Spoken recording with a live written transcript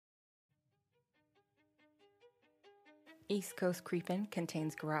East Coast Creepin'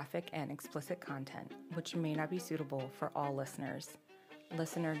 contains graphic and explicit content, which may not be suitable for all listeners.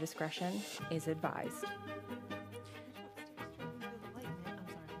 Listener discretion is advised.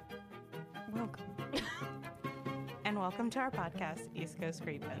 Welcome. And welcome to our podcast, East Coast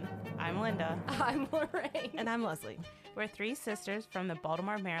Creepin'. I'm Linda. I'm Lorraine. And I'm Leslie. We're three sisters from the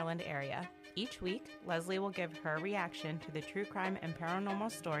Baltimore, Maryland area. Each week, Leslie will give her reaction to the true crime and paranormal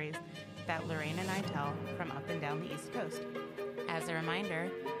stories that Lorraine and I tell from up and down the East Coast. As a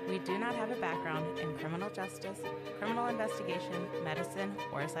reminder, we do not have a background in criminal justice, criminal investigation, medicine,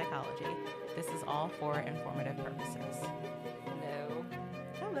 or psychology. This is all for informative purposes. No.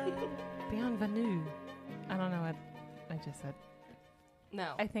 Hello. Bienvenue. I don't know what I just said.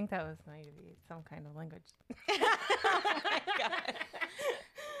 No. I think that was maybe some kind of language.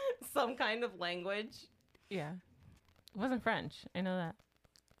 Some kind of language. Yeah. It wasn't French. I know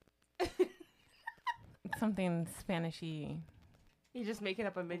that. Something Spanishy. You just making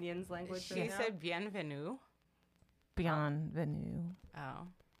up a Minions language? She said bienvenue. Bienvenue. Oh.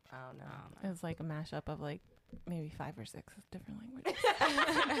 Oh, no. It was like a mashup of like maybe 5 or 6 different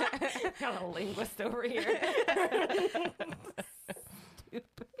languages. Got a linguist over here.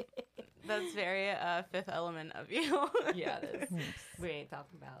 That's very Fifth Element of you. Yeah, it is. We ain't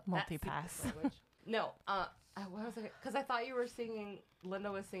talking about Multipass. that language. No, what was it? Because I thought you were singing, Linda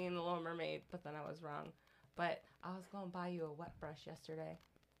was singing The Little Mermaid, but then I was wrong. But I was going to buy you a wet brush yesterday.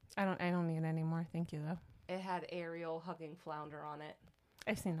 I don't need any more. Thank you though. It had Ariel hugging Flounder on it.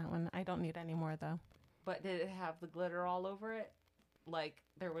 I've seen that one. I don't need any more though. But did it have the glitter all over it? Like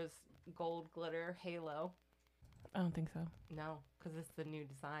there was gold glitter halo? I don't think so. No, because it's the new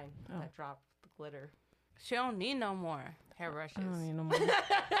design that dropped the glitter. She don't need no more hairbrushes. I don't need no more.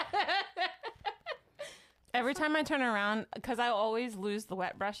 Every time I turn around, because I always lose the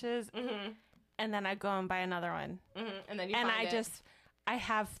wet brushes, and then I go and buy another one. Mm-hmm. And then you and find I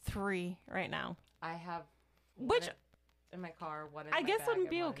have 3 right now. I have Which one in my car, one in I my guess bag, wouldn't and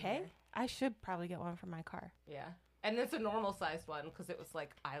be one in okay. here. I should probably get one for my car. Yeah. And it's a normal sized one because it was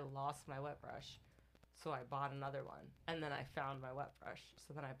like I lost my wet brush. So I bought another one. And then I found my wet brush.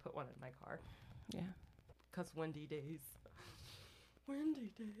 So then I put one in my car. Yeah. Because windy days.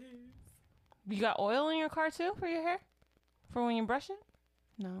 Windy days. You got oil in your car too for your hair? For when you brush it?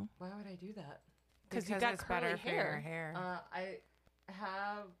 No. Why would I do that? Because you got it's curly better for hair. your hair.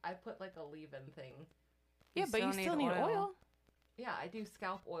 I put like a leave-in thing. Yeah, but you still need oil. Yeah, I do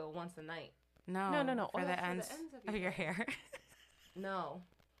scalp oil once a night. No. No. For Oil the for ends, of your hair. No.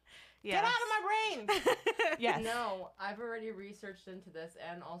 Yes. Get out of my brain! Yes. No, I've already researched into this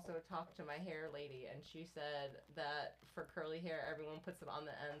and also talked to my hair lady, and she said that for curly hair, everyone puts it on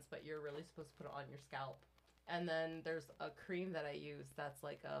the ends, but you're really supposed to put it on your scalp. And then there's a cream that I use that's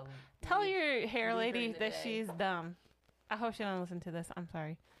like a... Tell your hair leave lady during the that day. she's dumb. I hope she don't listen to this. I'm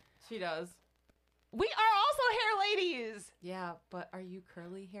sorry. She does. We are also hair ladies! Yeah, but are you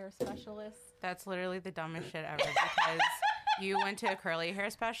curly hair specialists? That's literally the dumbest shit ever because you went to a curly hair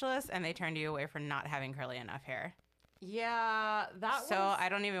specialist and they turned you away for not having curly enough hair. Yeah, that So was... I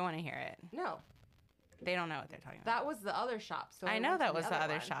don't even want to hear it. No, They don't know what they're talking about. that was the other shop. So I know went to that was the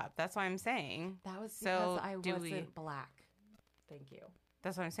other one. shop. That's why I'm saying. That was So because I do wasn't we- black. Thank you.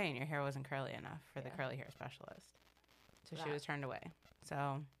 That's what I'm saying. Your hair wasn't curly enough for the Yeah. curly hair specialist. So she That. was turned away.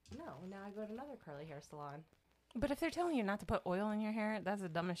 So No, now I go to another curly hair salon. But if they're telling you not to put oil in your hair, that's the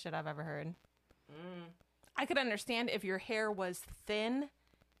dumbest shit I've ever heard. I could understand if your hair was thin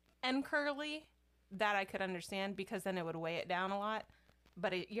and curly. That I could understand because then it would weigh it down a lot.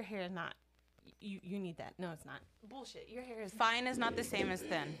 But your hair is not. You need that. No, it's not. Bullshit. Your hair is fine is not the same as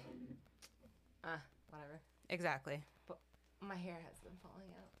thin. Whatever. Exactly. But my hair has been falling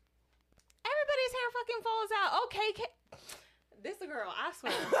out. Everybody's hair fucking falls out. Okay, this girl, I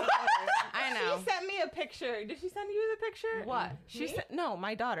swear. I know. She sent me a picture. Did she send you the picture? What? She Me? sent no,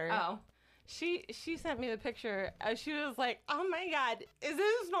 my daughter. Oh. She sent me the picture. She was like, "Oh my god, is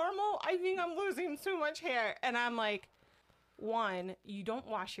this normal? I think I'm losing so much hair." And I'm like, one, you don't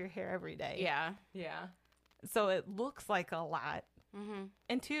wash your hair every day. Yeah. Yeah. So it looks like a lot. Mm-hmm.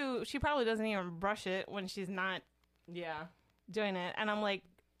 And two, she probably doesn't even brush it when she's not Yeah. doing it. And I'm like,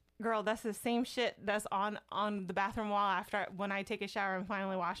 girl, that's the same shit that's on the bathroom wall after when I take a shower and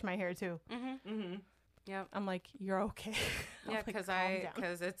finally wash my hair too. Yep. I'm like, you're okay. I'm Yeah, like, because calm down.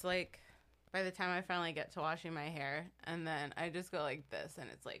 because it's like by the time I finally get to washing my hair, and then I just go like this, and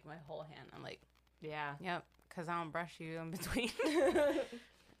it's like my whole hand. I'm like, Yeah. yep, because I don't brush you in between.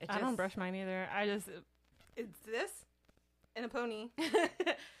 I don't brush mine either. I just it's this in a pony,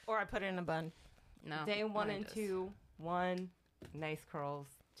 or I put it in a bun. No. Day 1 mine and does. 2, 1, nice curls.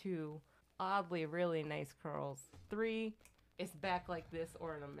 2, oddly really nice curls. 3, it's back like this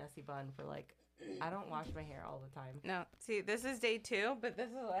or in a messy bun for like, I don't wash my hair all the time. No, see, this is day 2, but this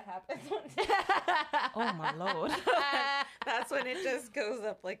is what happens Oh my lord. That's when it just goes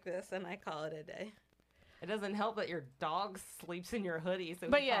up like this, and I call it a day. It doesn't help that your dog sleeps in your hoodie. So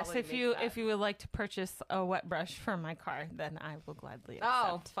But he yes, probably if makes you that. if you would like to purchase a wet brush for my car, then I will gladly accept.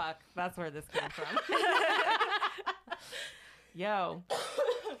 Oh, fuck. That's where this came from. Yo.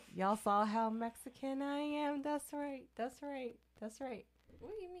 Y'all saw how Mexican I am? That's right. That's right. That's right.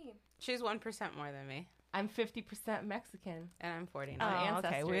 What do you mean? She's 1% more than me, I'm 50% Mexican. and I'm 49. Oh,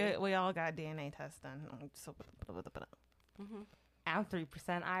 okay. ancestry. We all got DNA tests done. So Mm-hmm. I'm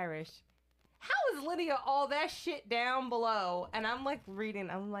 3% Irish. How is Lydia all that shit down below? And I'm like reading.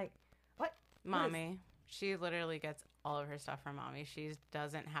 I'm like, what? Mommy. She literally gets all of her stuff from mommy. She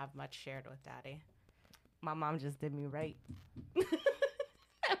doesn't have much shared with daddy. My mom just did me right.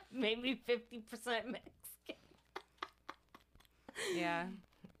 Made me 50% Mexican. Yeah.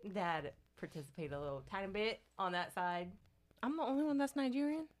 Dad participated a little tiny bit on that side. I'm the only one that's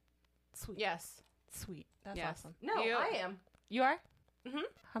Nigerian? Sweet. Yes. Sweet. That's Yes. awesome. No, You- I am. You are? Mhm.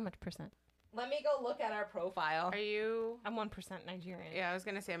 How much percent? Let me go look at our profile. Are you? I'm 1% Nigerian. Yeah, I was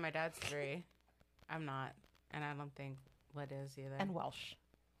gonna say my dad's 3. I'm not, and I don't think Lyd is either. And Welsh.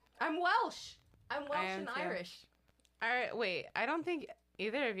 I'm Welsh. I'm Welsh am and too. Irish. All right, wait. I don't think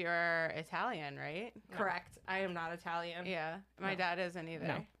either of you are Italian, right? Correct. I am not Italian. Yeah, my No. dad isn't either.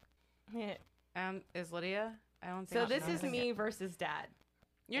 No. Yeah. Is Lydia? I don't think. So this she is is. me versus Dad.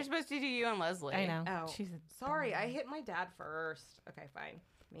 You're supposed to do you and Leslie. I know. Oh, She's a Sorry, I hit my dad first. Okay, fine.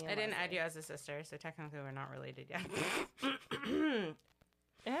 Me and I didn't add Leslie. you as a sister, so technically we're not related yet.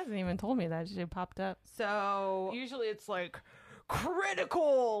 It hasn't even told me that. She popped up. So Usually it's like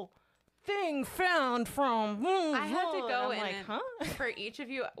critical thing found from. I had to go and I'm in like, and- huh? For each of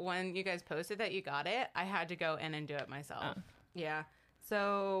you, when you guys posted that you got it, I had to go in and do it myself. Oh. yeah.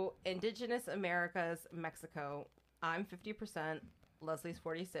 So Indigenous Americas, Mexico. I'm 50%. Leslie's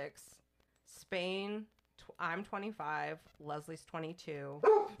 46. Spain. I'm 25. Leslie's 22.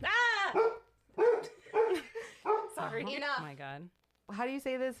 Ah! Sorry. Oh Enough. my god. How do you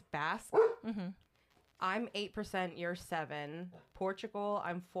say this? Basque. Mm-hmm. I'm 8%, you're 7. Portugal,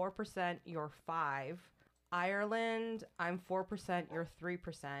 I'm 4%, you're 5. Ireland, I'm 4%, you're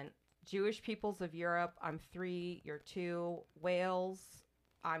 3%. Jewish peoples of Europe, I'm 3, you're 2. Wales,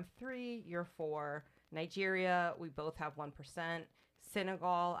 I'm 3, you're 4. Nigeria, we both have 1%.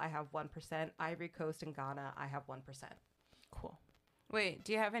 Senegal, I have 1%. Ivory Coast and Ghana, I have 1%. Cool. Wait,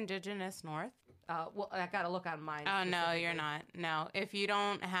 do you have Indigenous North? Well, I gotta look on mine. Oh no, specifically. you're not. No, if you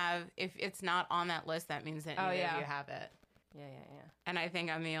don't have, if it's not on that list, that means that Oh, neither yeah. of you have it. Yeah. And I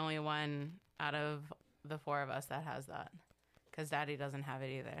think I'm the only one out of the 4 of us that has that, because Daddy doesn't have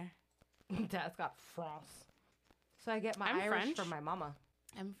it either. Dad's got France. So I get my I'm Irish French. from my mama.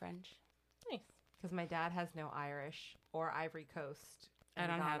 I'm French. Nice. Because my dad has no Irish or Ivory Coast. I and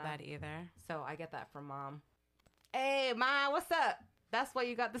don't have Ghana. that either. So I get that from mom. Hey, Ma, what's up? That's why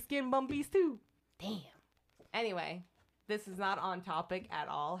you got the skin bumpies too. Damn. Anyway, this is not on topic at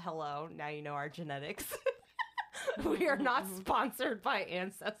all. Hello, now you know our genetics. We are not sponsored by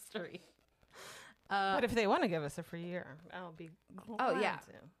Ancestry. But if they want to give us a free year, I'll be glad yeah.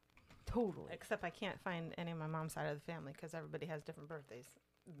 to. Totally. Except I can't find any of my mom's side of the family because everybody has different birthdays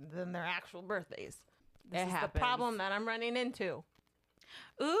than their actual birthdays. This It is happens. the problem that I'm running into.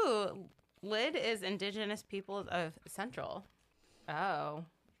 Ooh, Lyd is Indigenous Peoples of Central. Oh,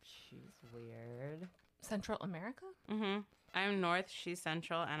 she's weird. Central America? Mm-hmm. I'm North, she's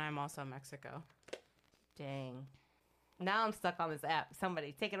Central, and I'm also Mexico. Dang. Now I'm stuck on this app.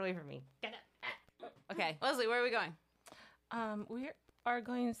 Somebody take it away from me. Get it. Okay. Leslie, where are we going? We are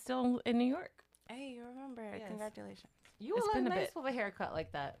going still in New York. Hey, you remember. Yes. Congratulations. You It's look been a nice bit. with a haircut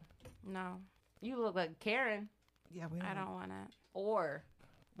like that. No, You look like Karen. Yeah, we I don't want it. Or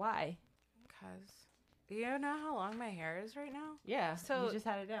why? Because you know how long my hair is right now? Yeah. So- you just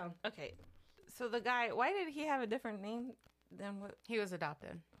had it down. Okay, so the guy, why did he have a different name than what? He was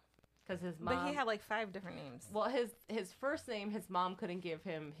adopted. Because his mom. But he had like 5 different names. well, his first name, his mom couldn't give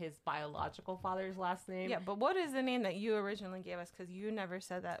him his biological father's last name. Yeah, but what is the name that you originally gave us? Because you never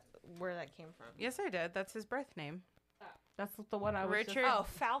said that where that came from. Yes, I did. That's his birth name. That's the one I was Richard- Just, Oh,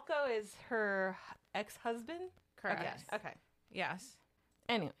 Falco is her ex-husband. Correct. Yes. Okay. Yes.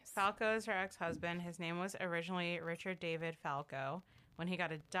 Anyways, Falco is her ex-husband. His name was originally Richard David Falco. When he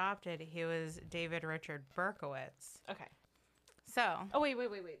got adopted, he was David Richard Berkowitz. okay. So, Oh wait.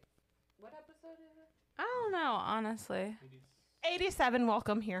 What episode is it? I don't know, honestly. 87.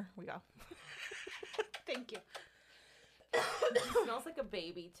 Welcome. Here we go. Thank you. smells like a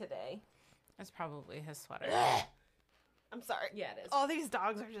baby today. It's probably his sweater. I'm sorry. Yeah, it is. All these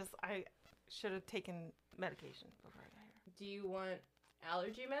dogs are just, I should have taken medication before I got here. Do you want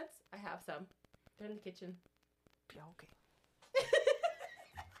allergy meds? I have some. They're in the kitchen. Yeah, okay.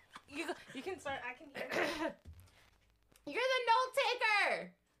 You can start. I can hear. You're the note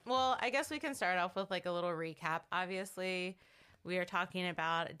taker! Well, I guess we can start off with like a little recap. Obviously, we are talking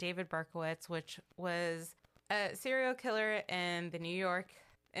about David Berkowitz, which was a serial killer in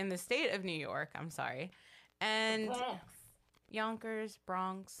the state of New York, I'm sorry. And Yonkers,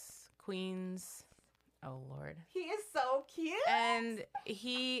 Bronx, Queens. Oh, Lord. He is so cute. And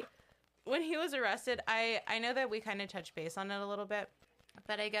when he was arrested, I know that we kind of touched base on it a little bit.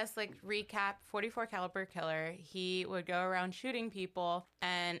 But I guess, like, recap, 44 caliber killer. He would go around shooting people,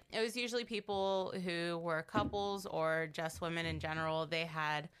 and it was usually people who were couples or just women in general. They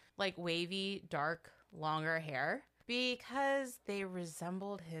had, like, wavy, dark, longer hair because they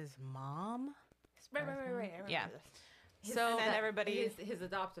resembled his mom. Right. I remember Yeah. this. So and then everybody... His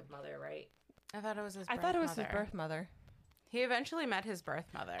adoptive mother, right? I thought it was his birth I thought it was mother. his birth mother. He eventually met his birth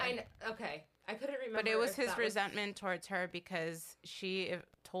mother. I know. Okay. I couldn't remember. But it was if his that resentment towards her because she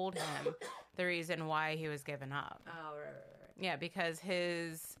told him the reason why he was given up. Oh, right. Yeah, because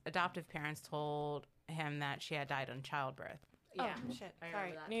his adoptive parents told him that she had died in childbirth. Yeah. Oh, shit. I Sorry.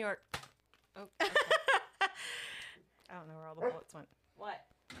 remember that. New York. Oh, okay. I don't know where all the bullets went. What?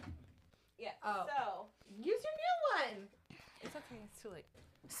 Yeah. Oh. So Use your new one. It's okay. It's too late.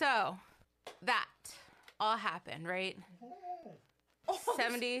 So that all happened, right?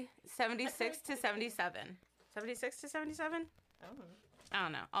 76 to 77. 76 to 77? I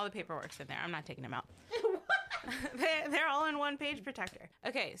don't know. All the paperwork's in there. I'm not taking them out. They're all in one page protector.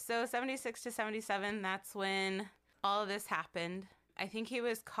 Okay, so 76 to 77, that's when all of this happened. I think he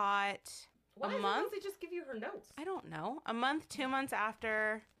was caught Why a month. Why they just give you her notes? I don't know. A month, 2 months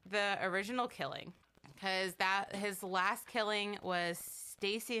after the original killing. Because his last killing was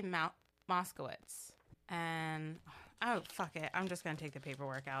Stacy Moskowitz. And, oh, fuck it. I'm just going to take the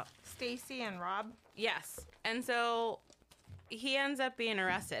paperwork out. Stacy and Rob? Yes. And so he ends up being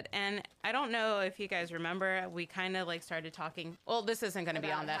arrested. And I don't know if you guys remember, we kind of like started talking. Well, this isn't going to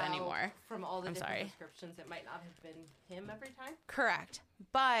be on that anymore. From all the I'm different sorry. descriptions, it might not have been him every time. Correct.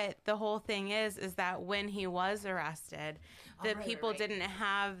 But the whole thing is that when he was arrested, the people didn't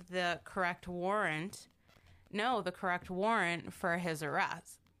have the correct warrant. No, the correct warrant for his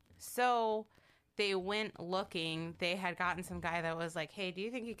arrest. So they went looking. They had gotten some guy that was like, hey, do you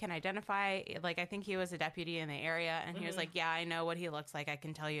think you can identify? Like, I think he was a deputy in the area. And he was like, yeah, I know what he looks like. I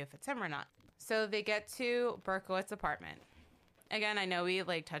can tell you if it's him or not. So they get to Berkowitz's apartment. Again, I know we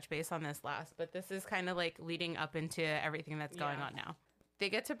like touched base on this last, but this is kind of like leading up into everything that's going on now. They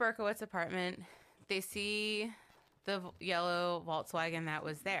get to Berkowitz's apartment. They see the yellow Volkswagen that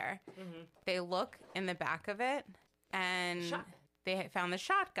was there. They look in the back of it, and they found the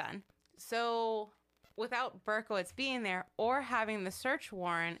shotgun. So without Berkowitz being there or having the search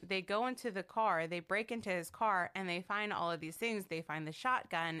warrant, they go into the car, they break into his car, and they find all of these things. They find the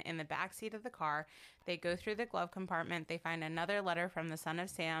shotgun in the back seat of the car. They go through the glove compartment. They find another letter from the Son of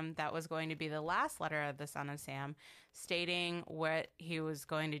Sam that was going to be the last letter of the Son of Sam, stating what he was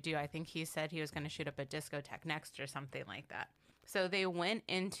going to do. I think he said he was going to shoot up a discotheque next or something like that. So they went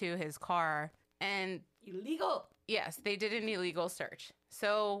into his car and... Illegal. Yes, they did an illegal search.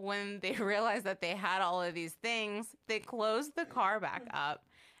 So when they realized that they had all of these things, they closed the car back up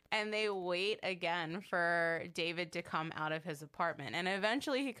and they wait again for David to come out of his apartment. And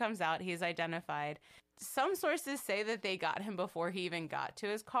eventually he comes out. He's identified. Some sources say that they got him before he even got to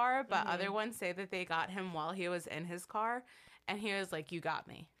his car, but other ones say that they got him while he was in his car. And he was like, you got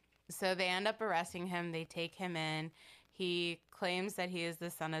me. So they end up arresting him. They take him in. He claims that he is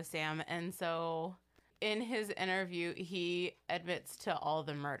the Son of Sam. And so in his interview, he admits to all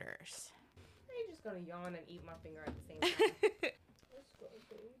the murders. I'm just going to yawn and eat my finger at the same time.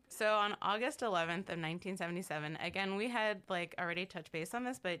 So on August 11th of 1977, again, we had like already touched base on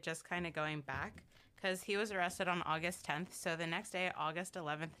this, but just kind of going back, because he was arrested on August 10th. So the next day, August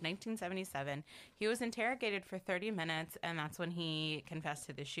 11th, 1977, he was interrogated for 30 minutes, and that's when he confessed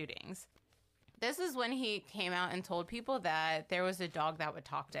to the shootings. This is when he came out and told people that there was a dog that would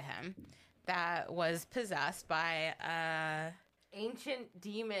talk to him that was possessed by ancient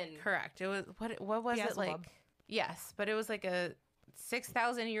demon. Correct. It was what was it like? Yes, but it was like a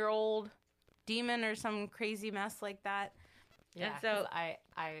 6,000-year-old demon or some crazy mess like that. Yeah. And so I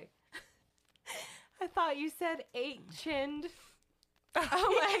thought you said ancient. oh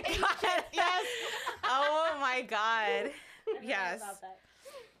my god. Yes. Oh my god. Yes.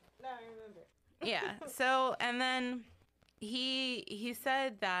 No, I remember. Yeah. So and then he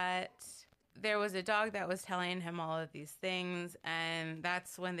said that there was a dog that was telling him all of these things, and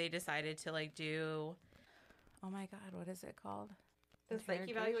that's when they decided to like do, oh my God, what is it called? The psych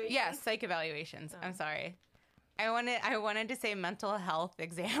evaluation? Yes, psych evaluations. I'm sorry. I wanted to say mental health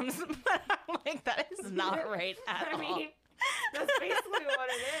exams, but I'm like, that is not right at all. I mean, that's basically what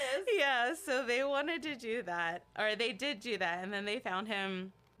it is. Yeah, so they wanted to do that, or they did do that, and then they found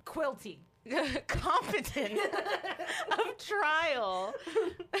him Quilty. competent of trial.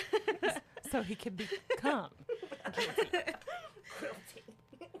 So he could become Quilty.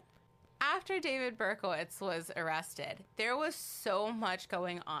 After David Berkowitz was arrested, there was so much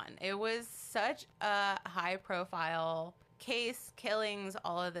going on. It was such a high-profile case, killings,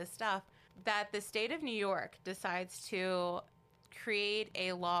 all of this stuff, that the state of New York decides to create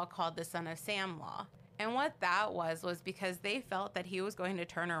a law called the Son of Sam Law. And what that was because they felt that he was going to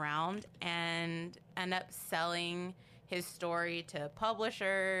turn around and end up selling his story to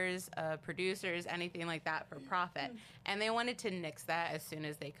publishers, producers, anything like that for profit. And they wanted to nix that as soon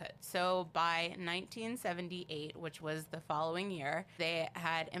as they could. So by 1978, which was the following year, they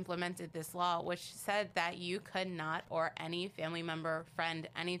had implemented this law which said that you could not, or any family member, friend,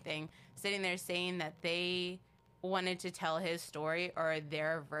 anything, sitting there saying that they wanted to tell his story or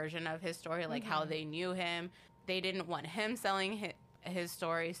their version of his story, like how they knew him. They didn't want him selling his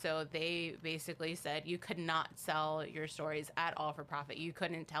story, so they basically said you could not sell your stories at all for profit. You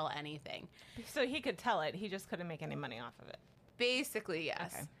couldn't tell anything. So he could tell it, he just couldn't make any money off of it. Basically,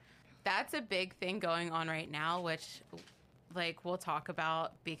 yes. Okay. That's a big thing going on right now, which like we'll talk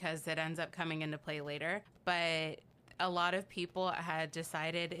about because it ends up coming into play later. But a lot of people had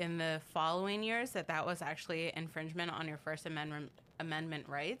decided in the following years that was actually infringement on your First Amendment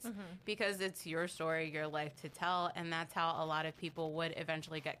rights because it's your story, your life to tell, and that's how a lot of people would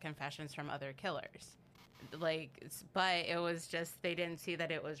eventually get confessions from other killers. But it was just they didn't see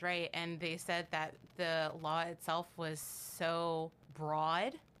that it was right, and they said that the law itself was so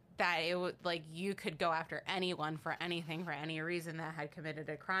broad that it would you could go after anyone for anything for any reason that had committed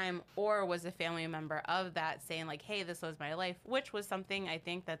a crime or was a family member of that, saying hey, this was my life, which was something I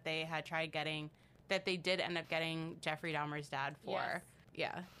think that they had tried getting, that they did end up getting Jeffrey Dahmer's dad for. Yes.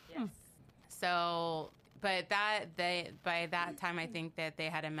 Yeah. Yes. So, but by that time, I think that they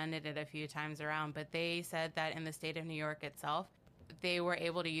had amended it a few times around, but they said that in the state of New York itself, they were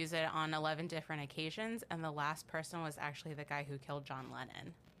able to use it on 11 different occasions, and the last person was actually the guy who killed John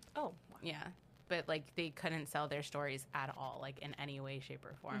Lennon. Oh, wow. Yeah. But, they couldn't sell their stories at all, in any way, shape,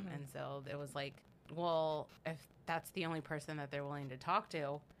 or form. And so it was well, if that's the only person that they're willing to talk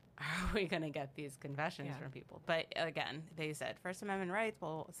to, how are we going to get these confessions from people? But, again, they said First Amendment rights.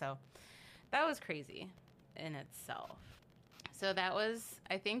 Well, so that was crazy in itself. So that was,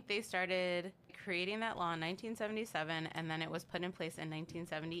 I think they started creating that law in 1977, and then it was put in place in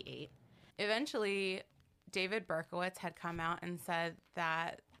 1978. Eventually, David Berkowitz had come out and said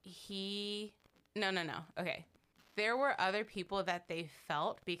that okay. There were other people that they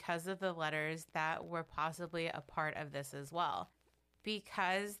felt because of the letters that were possibly a part of this as well.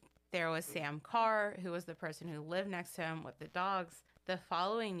 Because there was Sam Carr, who was the person who lived next to him with the dogs. The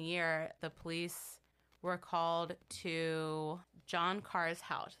following year, the police were called to John Carr's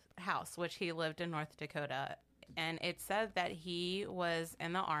house, which he lived in North Dakota. And it said that he was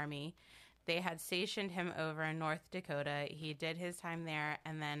in the Army. They had stationed him over in North Dakota. He did his time there,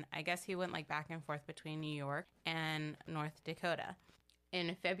 and then I guess he went back and forth between New York and North Dakota.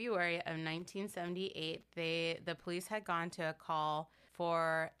 In February of 1978, the police had gone to a call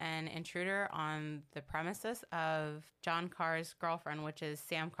for an intruder on the premises of John Carr's girlfriend, which is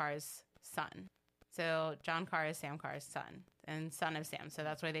Sam Carr's son. So John Carr is Sam Carr's son and son of Sam. So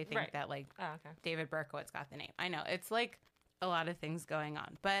that's why they think that David Berkowitz got the name. I know it's a lot of things going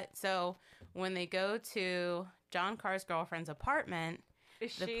on. But so when they go to John Carr's girlfriend's apartment,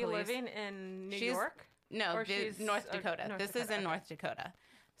 is she living in New York? No, North Dakota. This is in North Dakota.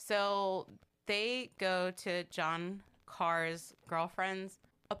 So they go to John Carr's girlfriend's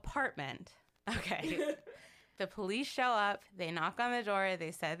apartment. Okay. The police show up. They knock on the door.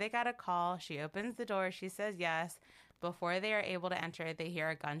 They said they got a call. She opens the door. She says yes. Before they are able to enter, they hear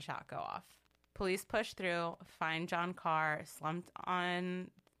a gunshot go off. Police push through, find John Carr slumped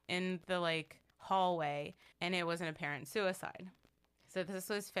in the hallway, and it was an apparent suicide. So this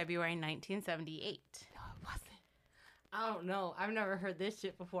was February 1978. No, it wasn't. I don't know. I've never heard this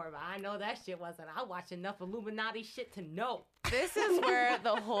shit before, but I know that shit wasn't. I watch enough Illuminati shit to know. This is where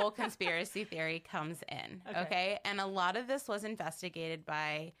the whole conspiracy theory comes in, okay? And a lot of this was investigated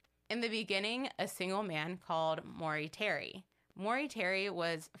by, in the beginning, a single man called Maury Terry. Maury Terry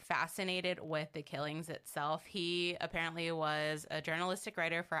was fascinated with the killings itself. He apparently was a journalistic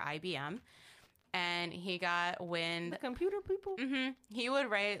writer for IBM, and he got wind. The computer people? He would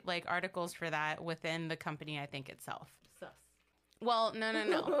write like articles for that within the company, I think, itself. Sus. Well,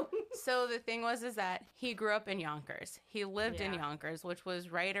 no. So the thing was is that he grew up in Yonkers. He lived in Yonkers, which was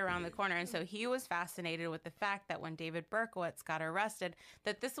right around the corner. And so he was fascinated with the fact that when David Berkowitz got arrested,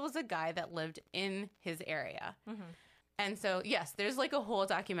 that this was a guy that lived in his area. And so, yes, there's like a whole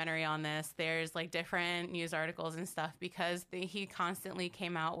documentary on this. There's like different news articles and stuff because he constantly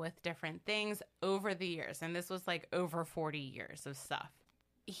came out with different things over the years. And this was like over 40 years of stuff.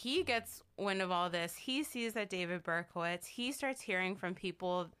 He gets wind of all this. He sees that David Berkowitz, he starts hearing from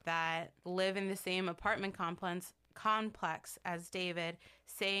people that live in the same apartment complex as David,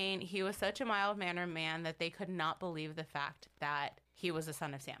 saying he was such a mild-mannered man that they could not believe the fact that he was a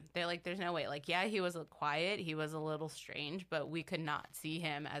son of Sam. They're like, there's no way. Like, yeah, he was quiet. He was a little strange, but we could not see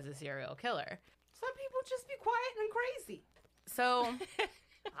him as a serial killer. Some people just be quiet and crazy. So,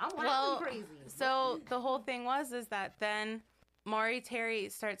 I'm wild and crazy. So the whole thing is that then Maury Terry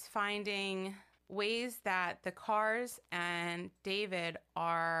starts finding ways that the Carrs and David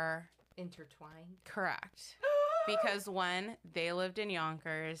are intertwined. Correct. Because when they lived in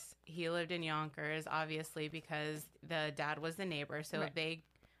Yonkers, he lived in Yonkers, obviously, because the dad was the neighbor. So they,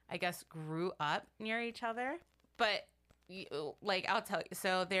 I guess, grew up near each other. But, like, I'll tell you.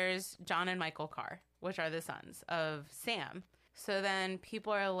 So there's John and Michael Carr, which are the sons of Sam. So then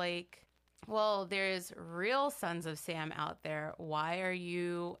people are like, well, there's real sons of Sam out there. Why are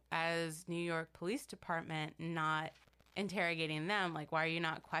you, as New York Police Department, not interrogating them? Like, why are you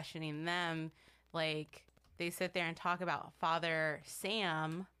not questioning them? Like, they sit there and talk about Father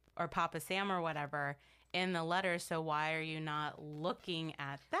Sam or Papa Sam or whatever in the letter. So why are you not looking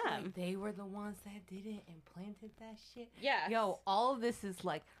at them? Like they were the ones that did it and planted that shit. Yeah. Yo, all of this is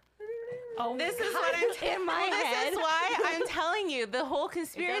like. Oh, this is what I'm in my head. This is why I'm telling you the whole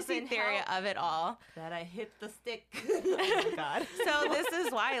conspiracy theory of it all. That I hit the stick. Oh my God. So this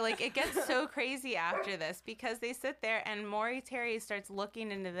is why, like, it gets so crazy after this because they sit there and Maury Terry starts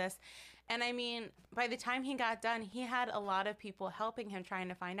looking into this. And I mean, by the time he got done, he had a lot of people helping him trying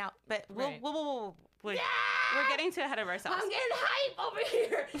to find out. But we're getting too ahead of ourselves. I'm getting hype over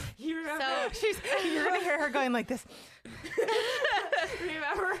here. You remember? You're gonna hear her going like this.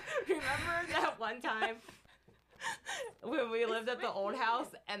 remember that one time when we lived at the old house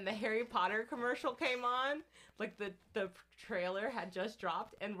and the Harry Potter commercial came on? Like the trailer had just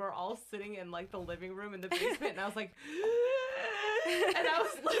dropped and we're all sitting in like the living room in the basement and I was like and I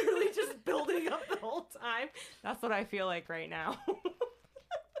was literally just building up the whole time. That's what I feel like right now. Oh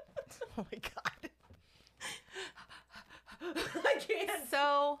my God. I can't.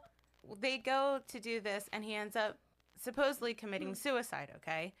 So they go to do this and he ends up supposedly committing suicide,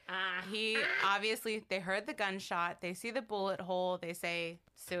 okay? He obviously, they heard the gunshot, they see the bullet hole, they say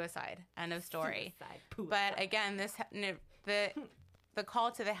suicide, end of story. But again, the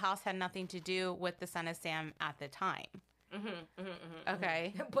call to the house had nothing to do with the son of Sam at the time.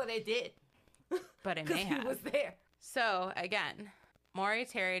 Okay? But it did. But it may have. He was there. So again, Maury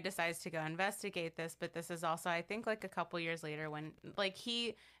Terry decides to go investigate this, but this is also, I think, like a couple years later when, like,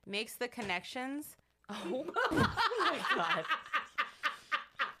 he makes the connections. Oh my God.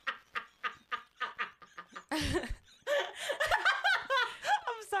 I'm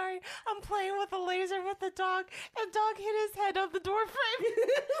sorry. I'm playing with a laser with the dog, and dog hit his head on the door frame.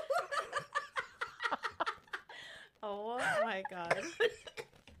 Oh my God.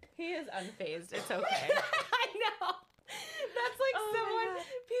 He is unfazed. It's okay. I know. That's like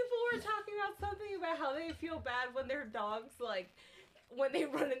people were talking about something about how they feel bad when their dogs, like, when they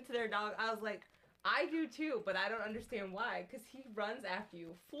run into their dog. I was like, I do too, but I don't understand why. Because he runs after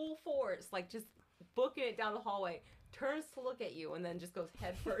you full force, like just booking it down the hallway, turns to look at you, and then just goes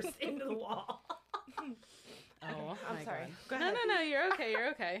head first into the wall. Oh, I'm sorry. Go ahead. No, you're okay. You're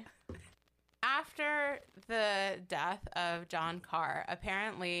okay. After the death of John Carr,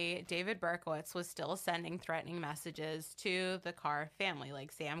 apparently David Berkowitz was still sending threatening messages to the Carr family,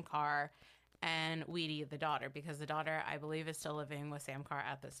 like Sam Carr and Weedy, the daughter, because the daughter, I believe, is still living with Sam Carr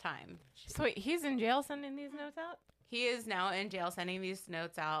at this time. So wait, he's in jail sending these notes out? He is now in jail sending these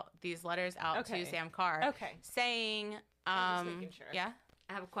notes out, these letters out to Sam Carr. Okay. Saying, I'm just making sure. Yeah?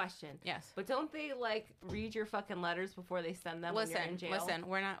 I have a question. Yes. But don't they, like, read your fucking letters before they send them when you're in jail?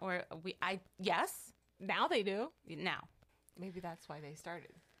 Yes. Now they do. Now. Maybe that's why they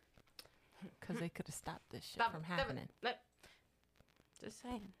started. Because they could have stopped this shit from happening. Just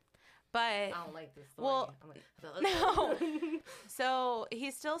saying. But I don't like this story. Well, I'm like, no. So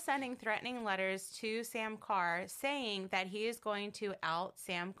he's still sending threatening letters to Sam Carr saying that he is going to out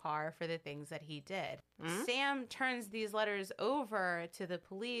Sam Carr for the things that he did. Hmm? Sam turns these letters over to the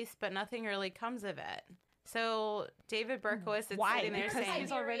police, but nothing really comes of it. So David Berkowitz is Why? sitting there Because saying,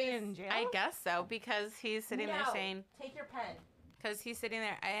 he's already in jail? I guess so, because he's sitting there saying, take your pen. because he's sitting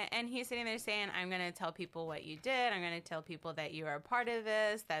there, and he's sitting there saying, I'm going to tell people what you did. I'm going to tell people that you are a part of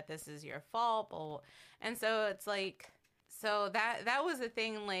this, that this is your fault. Blah, blah. And so it's like, so that was the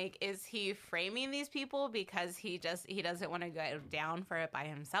thing, like, is he framing these people because he doesn't want to go down for it by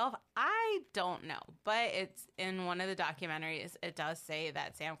himself? I don't know. But it's in one of the documentaries, it does say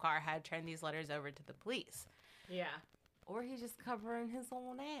that Sam Carr had turned these letters over to the police. Yeah. Or he's just covering his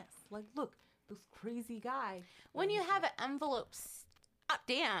own ass. Like, look, this crazy guy. When you have an envelope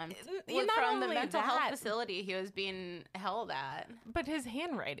stamped Not from the only mental health that, facility he was being held at. but his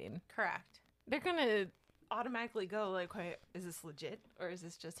handwriting. Correct. They're going to automatically go like, wait, is this legit? Or is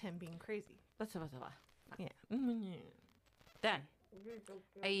this just him being crazy? Yeah. Then,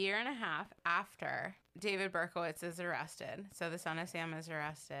 a year and a half after David Berkowitz is arrested, so the son of Sam is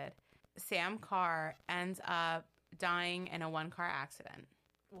arrested, Sam Carr ends up dying in a one-car accident.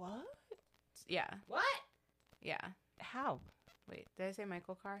 What? Yeah. What? Yeah. How? Wait, did I say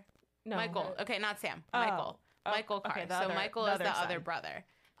Michael Carr? No. Michael. Okay, not Sam. Oh. Michael. Oh, Michael Carr. okay, the So other- Michael the is the other other son. brother.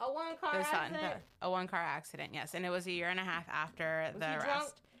 A one-car The son. accident? A one-car accident, yes. And it was a year and a half after Was the he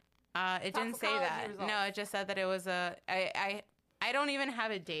arrest. It didn't say Toxicology that. results. No, it just said that it was I don't even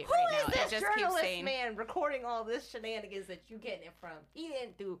have a date Who right is now. this It just keeps journalist saying man recording all this shenanigans that you getting it from? He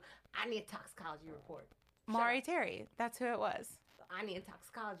didn't do, I need a toxicology report. Shut Maury up. Terry. That's who it was. I need a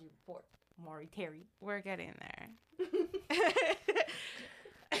toxicology report. Maury Terry. We're getting there.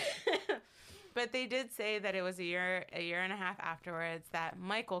 But they did say that it was a year and a half afterwards that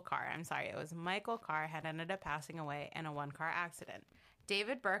Michael Carr had ended up passing away in a one-car accident.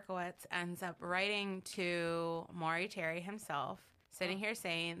 David Berkowitz ends up writing to Maury Terry himself, sitting here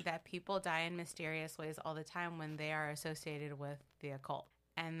saying that people die in mysterious ways all the time when they are associated with the occult,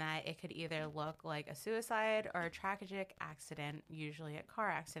 and that it could either look like a suicide or a tragic accident, usually a car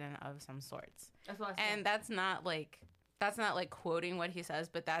accident of some sorts. That's what I said. And that's not like quoting what he says,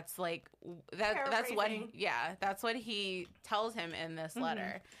 but that's like that's what that's what he tells him in this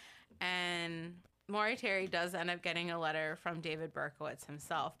letter. And Maury Terry does end up getting a letter from David Berkowitz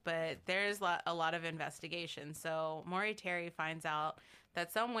himself, but there's a lot of investigation. So Maury Terry finds out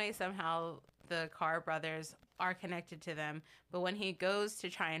that some way, somehow, the Carr brothers are connected to them. But when he goes to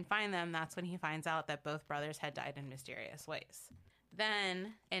try and find them, that's when he finds out that both brothers had died in mysterious ways.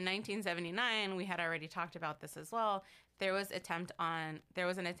 Then, in 1979, we had already talked about this as well. There was an attempt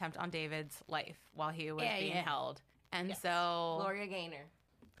on David's life while he was being held, and so Gloria Gaynor.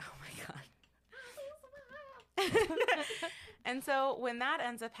 oh my god. And so when that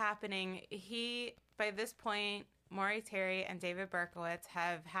ends up happening, by this point, Maury Terry and David Berkowitz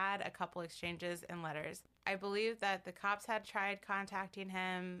have had a couple exchanges in letters. I believe that the cops had tried contacting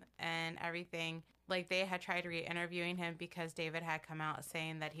him and everything. Like, they had tried re-interviewing him because David had come out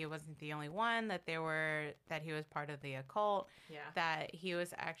saying that he wasn't the only one, that he was part of the occult, that he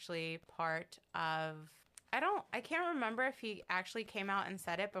was actually part of... I can't remember if he actually came out and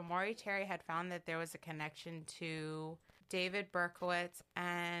said it, but Maury Terry had found that there was a connection to David Berkowitz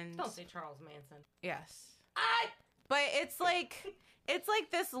and... Don't say Charles Manson. Yes. But it's like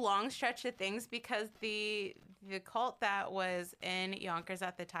this long stretch of things because the cult that was in Yonkers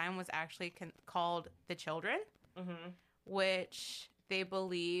at the time was actually called the Children, which they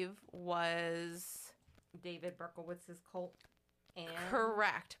believe was David Berkowitz's cult. And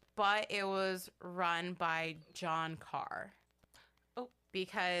correct, but it was run by John Carr. Oh,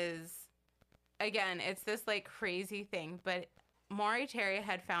 because again, it's this like crazy thing, but Maury Terry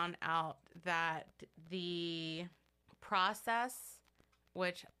had found out that the process,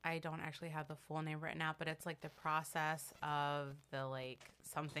 which I don't actually have the full name written out, but it's like the process of the like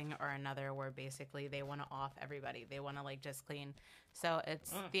something or another where basically they want to off everybody. They want to like just clean. So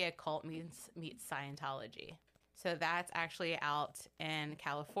it's the occult meets Scientology. So that's actually out in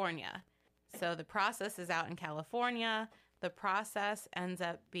California. So the process is out in California. The process ends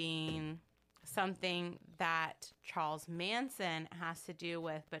up being something that Charles Manson has to do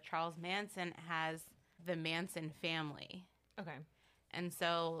with, but Charles Manson has the Manson family. Okay. And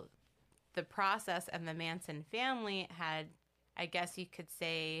so the process and the Manson family had, I guess you could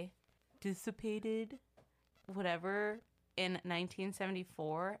say, dissipated, whatever, in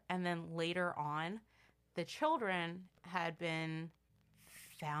 1974. And then later on, the Children had been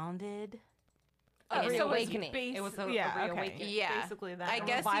founded. A so reawakening. it's It was a okay. reawakening. Yeah. Basically that. I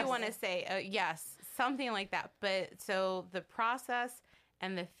guess you revival. want to say, yes, something like that. But so the process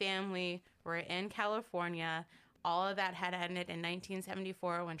and the family were in California. All of that had ended in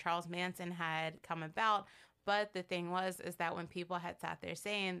 1974 when Charles Manson had come about. But the thing is that when people had sat there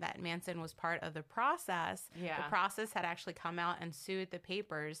saying that Manson was part of the process, Yeah. the process had actually come out and sued the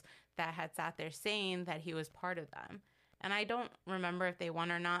papers that had sat there saying that he was part of them. And I don't remember if they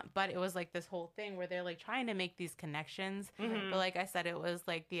won or not, but it was like this whole thing where they're like trying to make these connections. But like I said, it was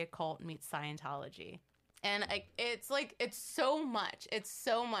like the occult meets Scientology. And it's so much. It's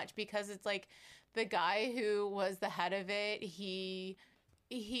so much because it's like the guy who was the head of it, he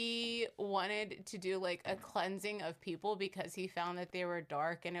wanted to do like a cleansing of people because he found that they were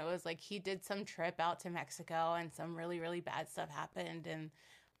dark, and it was like he did some trip out to Mexico and some really, really bad stuff happened, and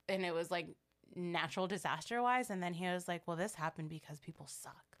it was like natural disaster wise, and then he was like, well, this happened because people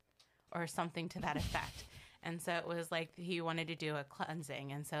suck or something to that effect. And so it was like he wanted to do a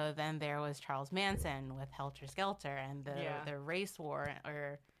cleansing, and so then there was Charles Manson with Helter Skelter and the race war,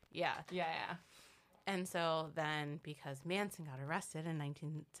 or Yeah. and so then because Manson got arrested in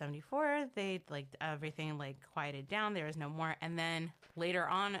 1974, they like everything like quieted down. There was no more. And then later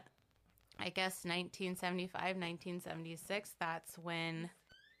on, I guess 1975, 1976, that's when,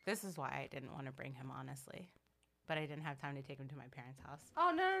 this is why I didn't want to bring him, honestly. But I didn't have time to take him to my parents' house.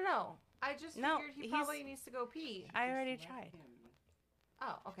 Oh, no. I just No, figured he he's- probably needs to go pee. I already tried.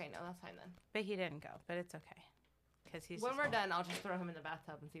 Oh, okay. No, that's fine then. But he didn't go, but it's okay. Because he's When just we're old. done, I'll just throw him in the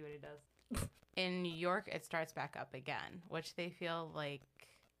bathtub and see what he does. In New York, it starts back up again, which they feel like,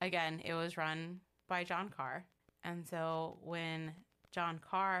 again, it was run by John Carr. And so when John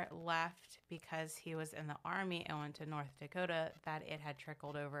Carr left because he was in the Army and went to North Dakota, that it had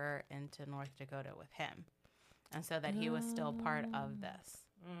trickled over into North Dakota with him. And so that he was still part of this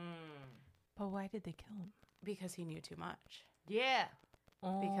But why did they kill him? because he knew too much. Yeah.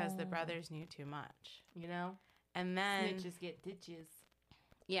 Because the Oh. brothers knew too much. You know? And then, Snitches get ditches.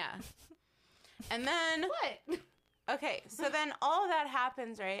 yeah. And then, What? okay, so then all of that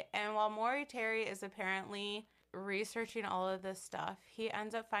happens, right? And while Maury Terry is apparently researching all of this stuff, he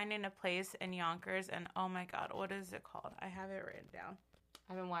ends up finding a place in Yonkers, and oh my God, what is it called? I have it written down.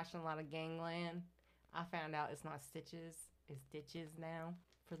 I've been watching a lot of Gangland. I found out it's not stitches, it's ditches now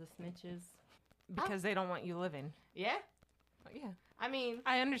for the snitches. Because they don't want you living. Yeah? Yeah. I mean,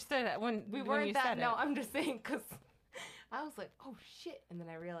 I understood it when we when weren't you that. said No, it. I'm just saying because I was like, oh shit. And then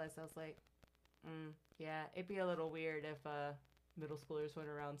I realized, I was like, yeah, it'd be a little weird if middle schoolers went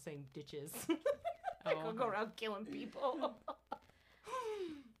around saying ditches. I Oh. could go around killing people.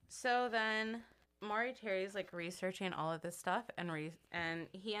 So then Maury Terry's like researching all of this stuff, and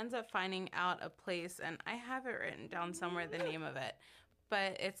he ends up finding out a place, and I have it written down somewhere, the name of it,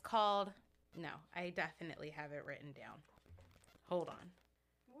 but it's called, no, I definitely have it written down. Hold on.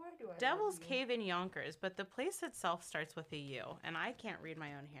 Where do I Devil's Cave in Yonkers, but the place itself starts with a U, and I can't read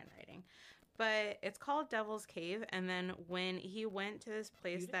my own handwriting. But it's called Devil's Cave, and then when he went to this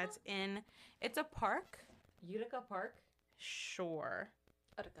place Utica? that's in, it's a park? Utica Park? Sure.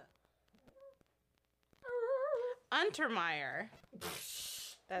 Utica. Untermeyer.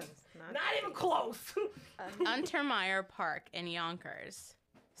 That is Not even close. Untermeyer Park in Yonkers.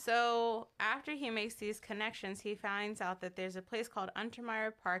 So after he makes these connections, he finds out that there's a place called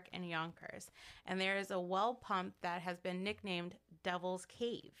Untermeyer Park in Yonkers, and there is a well pump that has been nicknamed Devil's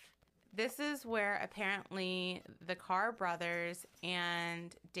Cave. This is where apparently the Carr brothers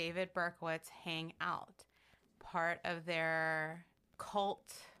and David Berkowitz hang out. Part of their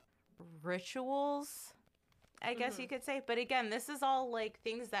cult rituals, I guess you could say. But again, this is all like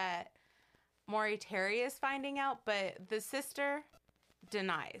things that Maury Terry is finding out, but the sister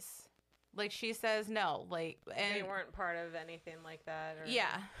denies. Like, she says no. Like, and They weren't part of anything like that. Or...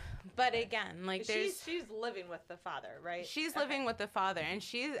 yeah. But again, like, there's she's living with the father, right? she's living with the father, and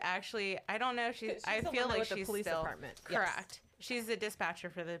she's actually, I don't know if she's, She's I the feel one like with the she's police still department. Yes. correct. She's the dispatcher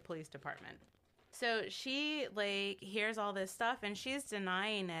for the police department. So she like hears all this stuff and she's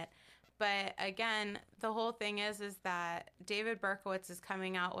denying it. But again, the whole thing is that David Berkowitz is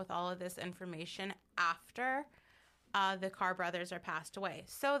coming out with all of this information after the Carr brothers are passed away.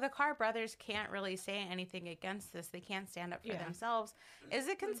 So the Carr brothers can't really say anything against this. They can't stand up for themselves. Is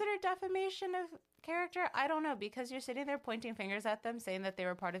it considered defamation of character? I don't know, because you're sitting there pointing fingers at them saying that they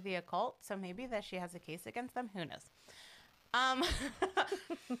were part of the occult. So maybe that she has a case against them. Who knows?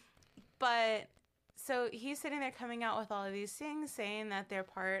 But so he's sitting there coming out with all of these things saying that they're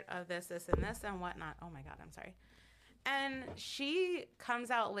part of this, this, and this, and whatnot. Oh my God, I'm sorry. And she comes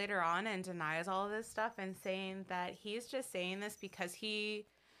out later on and denies all of this stuff and saying that he's just saying this because he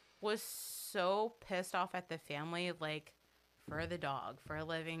was so pissed off at the family, like, for the dog, for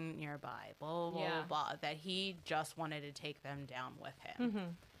living nearby, blah, blah, blah, blah, that he just wanted to take them down with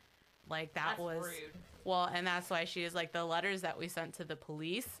him. Like, that's was rude. Well, and that's why she is like, the letters that we sent to the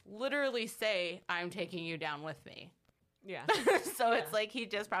police literally say, I'm taking you down with me. Yeah. So it's like he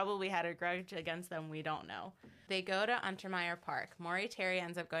just probably had a grudge against them. We don't know. They go to Untermeyer Park. Maury Terry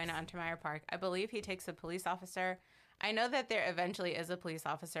ends up going to Untermeyer Park. I believe he takes a police officer. I know that there eventually is a police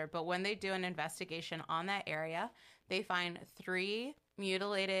officer, but when they do an investigation on that area, they find 3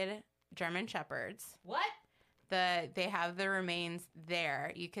 mutilated German Shepherds. What? They have the remains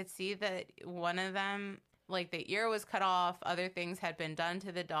there. You could see that one of them, like, the ear was cut off. Other things had been done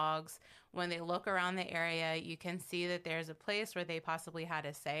to the dogs. When they look around the area, you can see that there's a place where they possibly had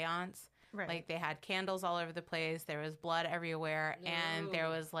a seance. Right. Like, they had candles all over the place. There was blood everywhere. No. And there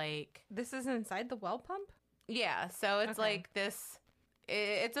was, like... This is inside the well pump? Yeah. So it's Okay. like this...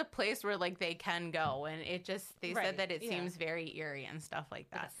 It's a place where, like, they can go. And it just... They said that it seems very eerie and stuff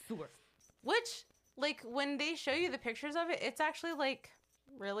like that. Sewer. Which, like, when they show you the pictures of it, it's actually, like,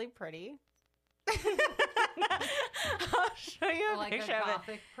 really pretty. I'll show you a Like picture a of it.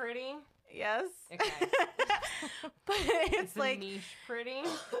 gothic pretty? Yes. Okay. But it's like niche pretty.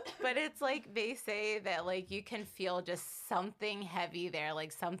 but it's like they say that, like, you can feel just something heavy there,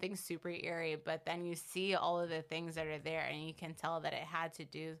 like something super eerie, but then you see all of the things that are there and you can tell that it had to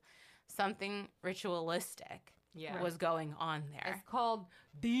do something ritualistic was going on there. It's called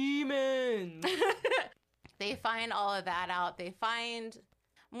demons. They find all of that out. They find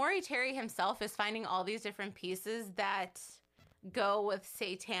Maury Terry himself is finding all these different pieces that go with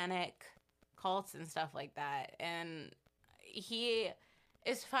satanic cults and stuff like that. And he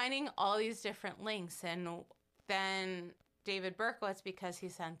is finding all these different links. And then David Berkowitz, because he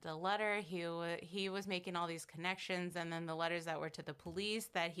sent the letter, he was making all these connections. And then the letters that were to the police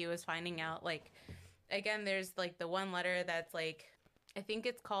that he was finding out, like, again, there's, like, the one letter that's, like, I think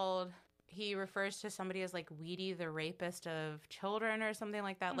it's called... He refers to somebody as, like, Weedy, the rapist of children or something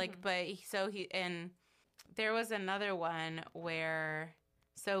like that. Like, but and there was another one where,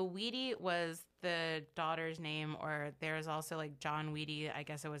 so Weedy was the daughter's name, or there was also, like, John Weedy, I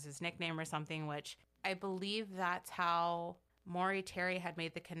guess it was his nickname or something, which I believe that's how Maury Terry had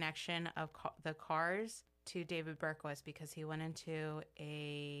made the connection of the cars to David Berkowitz, because he went into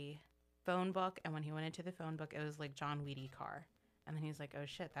a phone book, and when he went into the phone book, it was, like, John Weedy car. And then he's like, oh,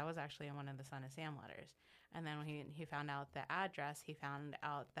 shit, that was actually in one of the Son of Sam letters. And then when he found out the address, he found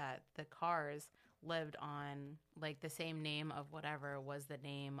out that the cars lived on, like, the same name of whatever was the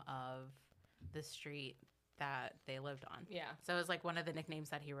name of the street that they lived on. Yeah. So it was, like, one of the nicknames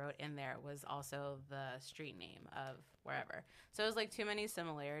that he wrote in there was also the street name of wherever. So it was, like, too many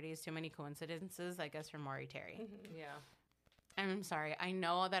similarities, too many coincidences, I guess, for Maury Terry. Yeah. I'm sorry. I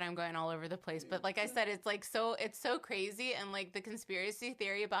know that I'm going all over the place, but like I said, it's like it's so crazy, and like the conspiracy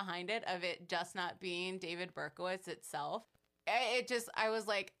theory behind it of it just not being David Berkowitz itself. I was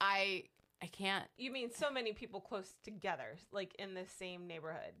like, I can't. You mean so many people close together, like in the same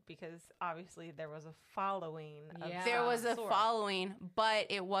neighborhood, because obviously there was a following. Yeah. There was a sort. following, but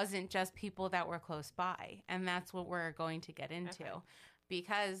it wasn't just people that were close by, and that's what we're going to get into. Okay.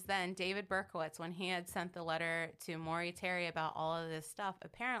 Because then David Berkowitz, when he had sent the letter to Maury Terry about all of this stuff,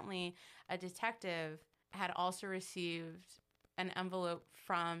 apparently a detective had also received an envelope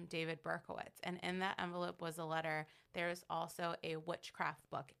from David Berkowitz. And in that envelope was a letter. There's also a witchcraft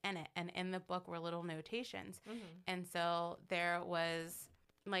book in it. And in the book were little notations. And so there was,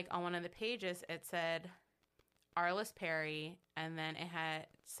 like, on one of the pages, it said Arliss Perry, and then it had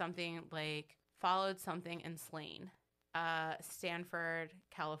something like followed something and slain. Stanford,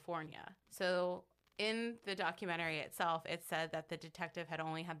 California. So in the documentary itself, it said that the detective had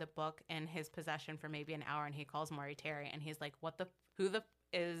only had the book in his possession for maybe an hour, and he calls Maury Terry and he's like, who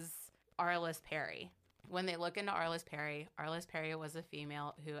is Arliss Perry? When they look into Arliss Perry was a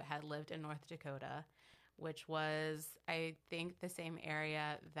female who had lived in North Dakota, which was, I think, the same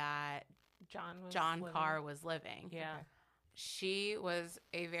area that John Carr was living. Yeah. Okay. She was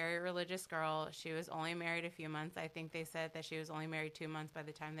a very religious girl. She was only married a few months. I think they said that she was only married 2 months by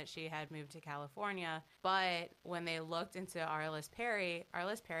the time that she had moved to California. But when they looked into Arliss Perry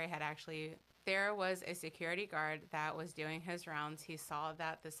had actually, there was a security guard that was doing his rounds. He saw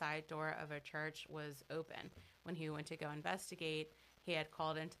that the side door of a church was open. When he went to go investigate, he had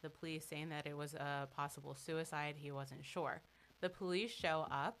called into the police saying that it was a possible suicide. He wasn't sure. The police show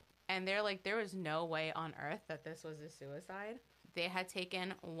up. And they're like, there was no way on earth that this was a suicide. They had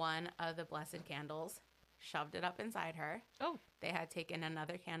taken one of the blessed candles, shoved it up inside her. Oh. They had taken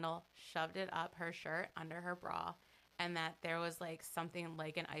another candle, shoved it up her shirt under her bra, and that there was like something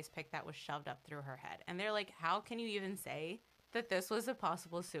like an ice pick that was shoved up through her head. And they're like, how can you even say that this was a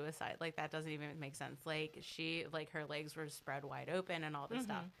possible suicide? Like, that doesn't even make sense. Like, she, like, her legs were spread wide open and all this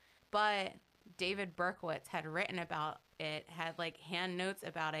stuff. But David Berkowitz had written about it, had like hand notes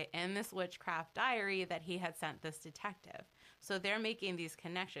about it in this witchcraft diary that he had sent this detective. So they're making these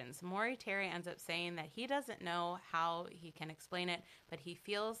connections. Maury Terry ends up saying that he doesn't know how he can explain it, but he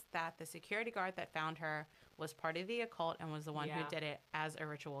feels that the security guard that found her was part of the occult and was the one who did it as a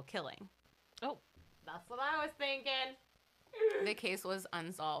ritual killing. Oh, that's what I was thinking. The case was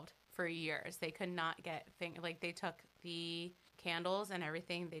unsolved for years. They could not get they took the candles and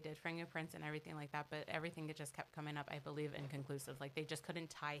everything. They did fingerprints and everything like that, but everything just kept coming up, I believe, inconclusive. Like, they just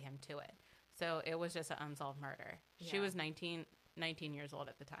couldn't tie him to it. So it was just an unsolved murder. Yeah. She was 19 years old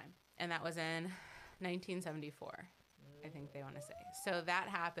at the time. And that was in 1974, I think they want to say. So that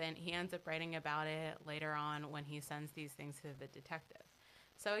happened. He ends up writing about it later on when he sends these things to the detective.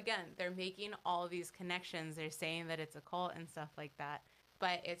 So again, they're making all these connections. They're saying that it's a cult and stuff like that.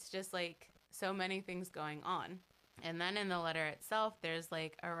 But it's just like so many things going on. And then in the letter itself, there's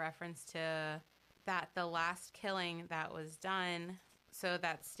like a reference to that the last killing that was done, so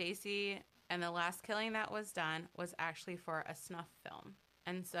that Stacy and the last killing that was done was actually for a snuff film.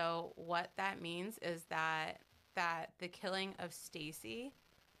 And so what that means is that the killing of Stacy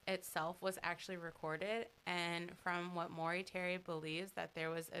itself was actually recorded. And from what Maury Terry believes, that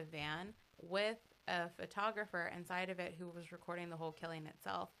there was a van with a photographer inside of it who was recording the whole killing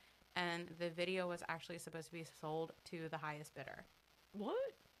itself. And the video was actually supposed to be sold to the highest bidder. What?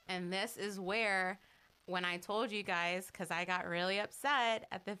 And this is where, when I told you guys, because I got really upset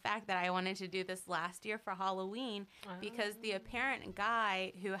at the fact that I wanted to do this last year for Halloween, because the apparent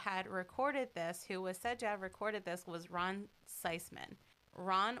guy who had recorded this, who was said to have recorded this, was Ron Seisman.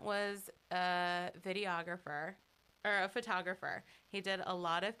 Ron was a videographer, or a photographer. He did a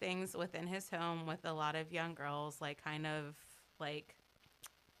lot of things within his home with a lot of young girls, like kind of like,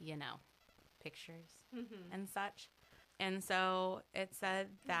 you know, pictures and such. And so it said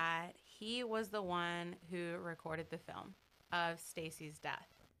that he was the one who recorded the film of Stacy's death.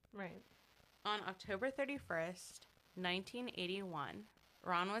 Right. On October 31st, 1981,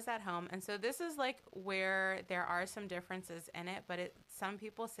 Ron was at home. And so this is like where there are some differences in it, but some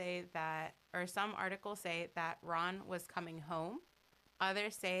people say that, or some articles say that Ron was coming home.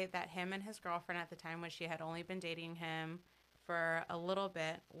 Others say that him and his girlfriend at the time, when she had only been dating him for a little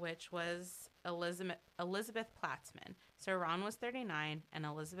bit, which was Elizabeth Platzman. So Ron was 39 and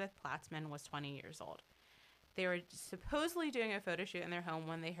Elizabeth Platzman was 20 years old. They were supposedly doing a photo shoot in their home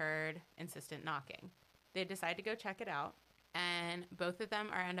when they heard insistent knocking. They decide to go check it out, and both of them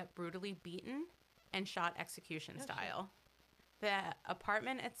end up brutally beaten and shot execution style. The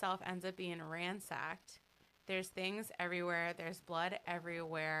apartment itself ends up being ransacked. There's things everywhere. There's blood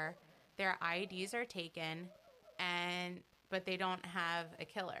everywhere. Their IDs are taken, but they don't have a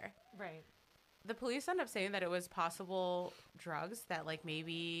killer. Right. The police end up saying that it was possible drugs, that like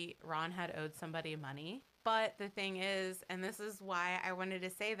maybe Ron had owed somebody money. But the thing is, and this is why I wanted to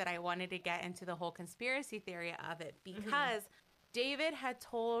say that I wanted to get into the whole conspiracy theory of it, because David had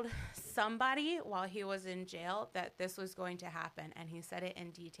told somebody while he was in jail that this was going to happen. And he said it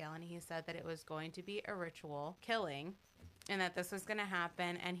in detail. And he said that it was going to be a ritual killing and that this was going to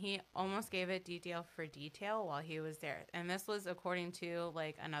happen. And he almost gave it detail for detail while he was there. And this was according to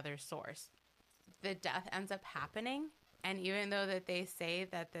like another source. The death ends up happening. And even though that they say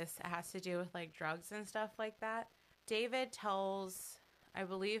that this has to do with like drugs and stuff like that, David tells, I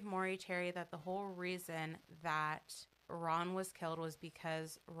believe, Maury Terry that the whole reason that Ron was killed was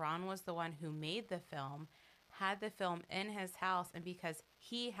because Ron was the one who made the film, had the film in his house, and because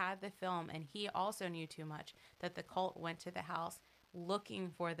he had the film and he also knew too much, that the cult went to the house looking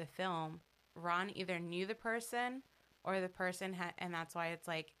for the film. Ron either knew the person or the person had, and that's why it's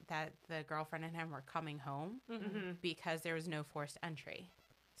like that the girlfriend and him were coming home because there was no forced entry.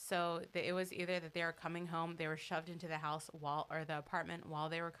 So it was either that they were coming home, they were shoved into the house or the apartment while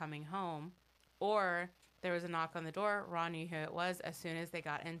they were coming home, or there was a knock on the door. Ron knew who it was. As soon as they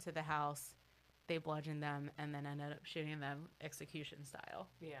got into the house, they bludgeoned them and then ended up shooting them execution style.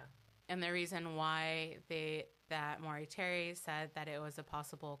 Yeah. And the reason why that Maury Terry said that it was a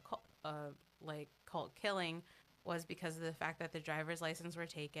possible cult killing was because of the fact that the driver's license were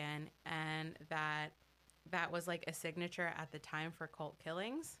taken and that was like a signature at the time for cult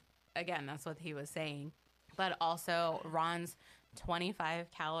killings. Again, that's what he was saying. But also Ron's .25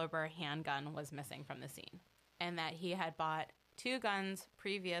 caliber handgun was missing from the scene, and that he had bought 2 guns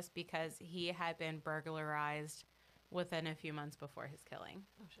previous because he had been burglarized within a few months before his killing.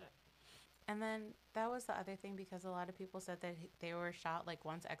 Oh shit. And then that was the other thing, because a lot of people said that they were shot like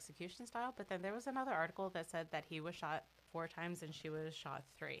once execution style, but then there was another article that said that he was shot 4 times and she was shot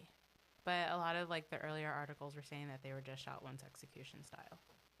 3. But a lot of like the earlier articles were saying that they were just shot once execution style.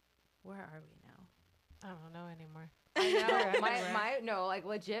 Where are we now? I don't know anymore. I know. No, like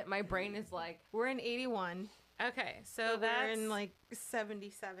legit, my brain is like, We're in 81. Okay, so So that's we're in like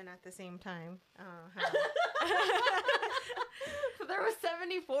 77 at the same time. I don't know how. so there was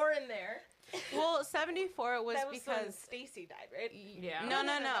 74 in there. well, 74 was That was when because Stacy died, right? Yeah. No,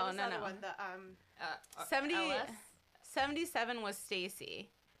 no, that was no, the no. other one, the 70 Ellis? 77 was Stacy,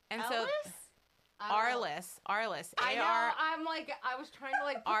 and Ellis? I don't know. Arliss, I know. A-R- I'm like, I was trying to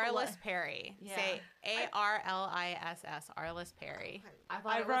like. put the Arliss le- Perry. Yeah. Say Arliss, Arliss Perry. I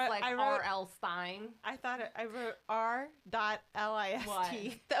thought I it was wrote- like I wrote- R.L. Stein. I thought I wrote R.List. What?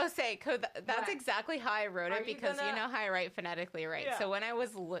 Oh, say, that's Right. exactly how I wrote Are it, you because you gonna- know how I write phonetically, right? Yeah. So when I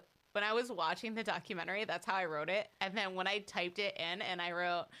was watching the documentary, that's how I wrote it. And then when I typed it in and I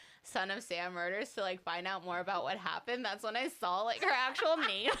wrote Son of Sam Murders to like find out more about what happened, that's when I saw like her actual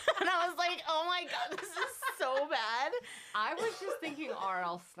name. And I was like, oh my God, this is so bad. I was just thinking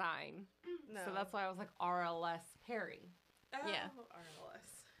R.L. Stein. No. So that's why I was like R.L.S. Perry. Yeah.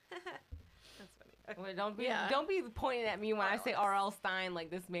 R.L.S. That's funny. Okay. Wait, don't be Yeah. don't be pointing at me when I say R.L.S. R.L. Stein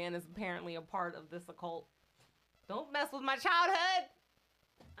like this man is apparently a part of this occult. Don't mess with my childhood.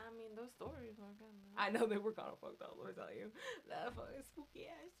 I mean, those stories were good. I know they were kind of fucked up. Let me tell you, that fucking spooky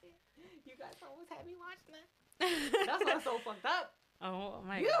ass shit. You guys always had me watching that. That's what's so fucked up. Oh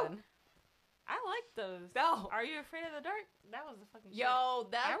my You. God. I like those. No. Are You Afraid of the Dark? That was the fucking shit. Yo,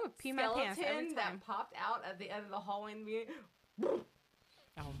 that I would pee my pants every skeleton time. that popped out at the end of the hallway in the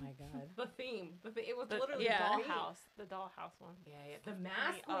Oh my God. the theme. It was The, literally yeah. the theme. dollhouse. The dollhouse one. Yeah, the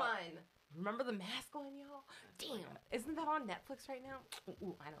mask up. one. Remember the mask one, y'all? Damn, isn't that on Netflix right now?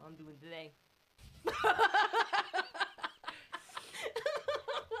 Ooh, I know what I'm doing today.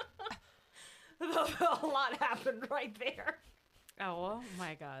 A lot happened right there. Oh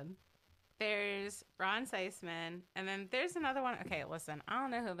my God. There's Ron Seisman, and then there's another one. Okay, listen, I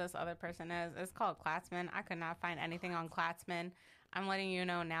don't know who this other person is. It's called Klatzman. I could not find anything on Klatzman. I'm letting you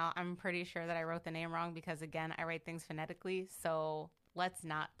know now. I'm pretty sure that I wrote the name wrong because, again, I write things phonetically. So let's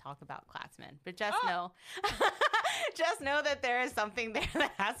not talk about Klatzman. But just know, just know that there is something there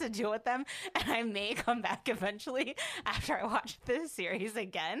that has to do with them, and I may come back eventually after I watch this series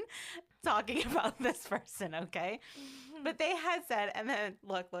again, talking about this person. Okay, but they had said, and then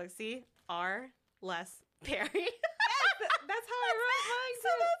look, see, R. Less Perry. That's how I wrote mine. So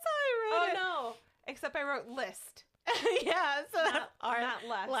that's how I Oh wrote no! Except I wrote list. it. Yeah, so that's Not, R. not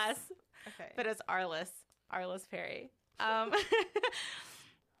less. Less. Okay. But it's Arliss Perry.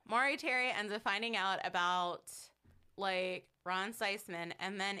 Maury Terry ends up finding out about like Ron Seisman,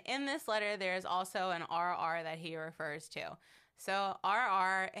 and then in this letter there's also an RR that he refers to. So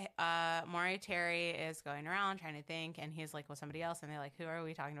RR, Maury Terry is going around trying to think, and he's like with somebody else, and they're like, who are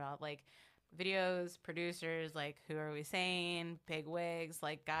we talking about? Like videos, producers, like who are we saying? Big wigs,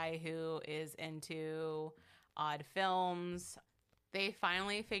 like guy who is into odd films. They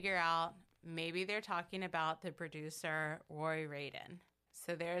finally figure out maybe they're talking about the producer Roy Radin.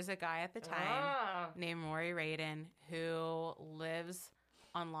 So there's a guy at the time Ah. named Roy Radin who lives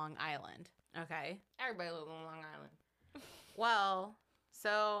on Long Island. Okay. Everybody lives on Long Island. Well,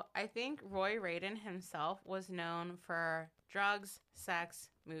 so I think Roy Radin himself was known for drugs, sex,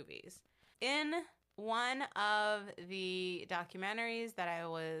 movies. In one of the documentaries that I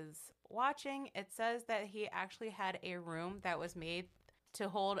was watching, it says that he actually had a room that was made to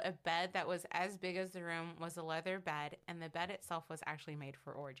hold a bed that was as big as the room, was a leather bed, and the bed itself was actually made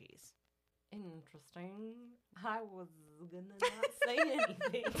for orgies. Interesting. I was gonna not say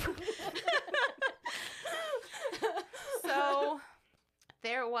anything. So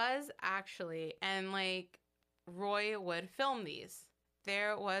there was actually, and like Roy would film these.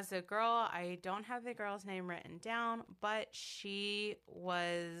 There was a girl, I don't have the girl's name written down, but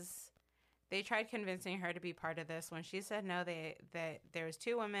they tried convincing her to be part of this. When she said no, there was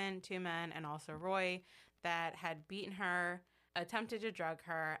 2 women, 2 men, and also Roy that had beaten her, attempted to drug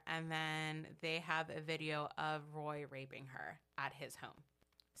her, and then they have a video of Roy raping her at his home.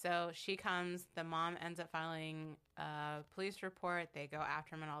 So she comes, the mom ends up filing a police report. They go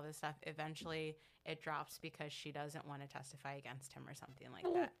after him and all this stuff. Eventually, it drops because she doesn't want to testify against him or something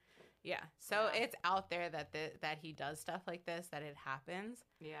like that. Yeah. So Yeah. it's out there that he does stuff like this, that it happens,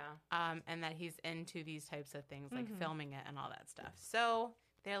 Yeah. and that he's into these types of things, like Mhm. filming it and all that stuff. So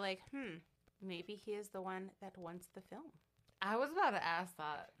they're like, maybe he is the one that wants the film. I was about to ask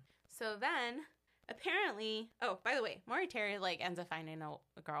that. So then, apparently, oh, by the way, Maury Terry like ends up finding a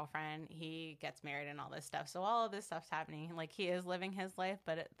girlfriend. He gets married and all this stuff. So all of this stuff's happening. Like he is living his life,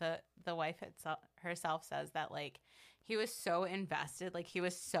 but the wife herself says that like he was so invested, like he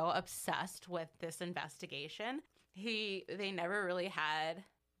was so obsessed with this investigation. They never really had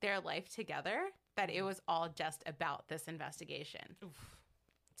their life together, that it was all just about this investigation. Oof.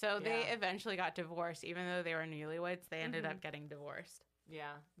 So they eventually got divorced, even though they were newlyweds. They ended up getting divorced.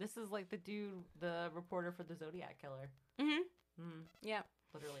 Yeah, this is like the reporter for the Zodiac Killer. Yep.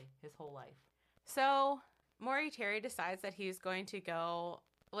 Literally, his whole life. So Maury Terry decides that he's going to go,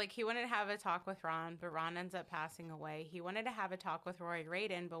 like he wanted to have a talk with Ron, but Ron ends up passing away. He wanted to have a talk with Roy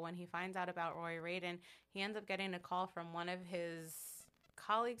Radin, but when he finds out about Roy Radin, he ends up getting a call from one of his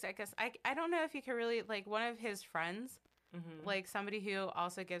colleagues, I guess. I don't know if you could really, like one of his friends, like somebody who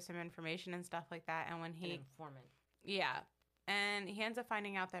also gives him information and stuff like that. And when he... An informant. Yeah. And he ends up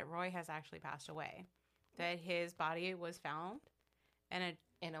finding out that Roy has actually passed away. That his body was found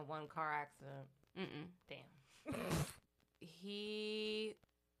in a one-car accident. Damn. He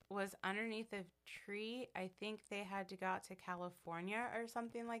was underneath a tree. I think they had to go out to California or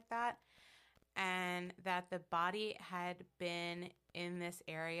something like that. And that the body had been in this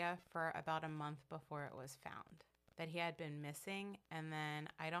area for about a month before it was found. That he had been missing, and then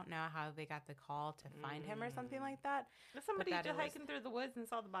I don't know how they got the call to find him or something like that. Was somebody just hiking through the woods and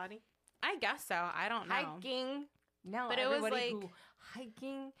saw the body? I guess so. I don't know. Hiking. No, but it was like who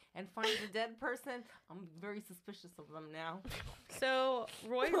hiking and finds a dead person. I'm very suspicious of them now. So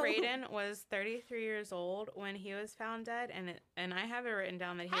Roy Radin was 33 years old when he was found dead, and I have it written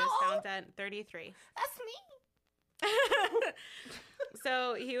down that he was found dead 33. That's me.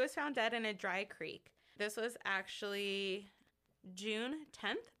 So he was found dead in a dry creek. This was actually June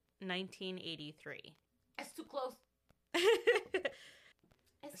 10th, 1983. That's too close.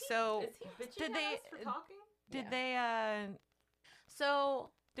 So is he bitching at us for talking?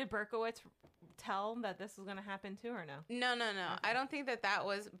 Did Berkowitz tell that this was going to happen too, or no? No. Okay. I don't think that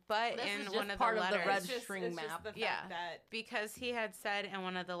was, but this in is one of part the letters. Of the red string map. Because he had said in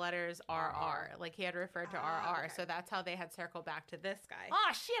one of the letters RR, like he had referred to RR, so that's how they had circled back to this guy.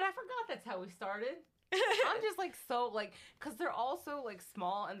 Oh shit, I forgot that's how we started. I'm just like so like, because they're also like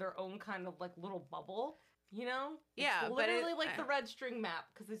small and their own kind of like little bubble, you know? It's literally like the red string map,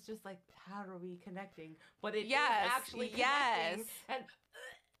 because it's just like, how are we connecting? But it is actually connecting. And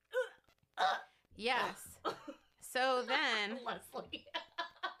yes. So then Leslie.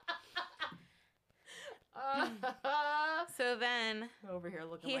 So then over here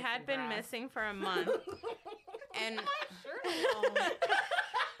looking he like had been grass. missing for a month. And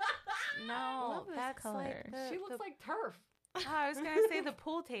no, that's color. like She looks like turf. I was gonna say the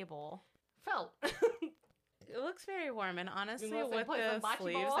pool table. Felt. It looks very warm, and honestly, You want to with play the some bocce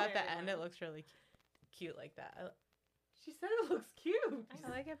sleeves ball? at the end, it looks really cute like that. She said it looks cute. I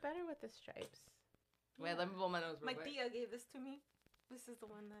like it better with the stripes. Wait, let me blow my nose real My quick. tia gave this to me. This is the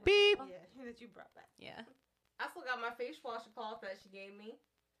one that... Beep! Yeah, that you brought back. Yeah. I still got my face washcloth that she gave me.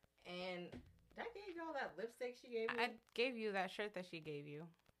 And did I give y'all that lipstick she gave me? I gave you that shirt that she gave you.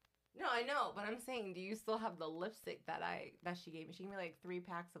 No, I know, but I'm saying, do you still have the lipstick that she gave me? She gave me like 3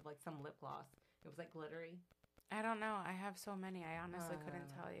 packs of like some lip gloss. It was like glittery. I don't know. I have so many. I honestly couldn't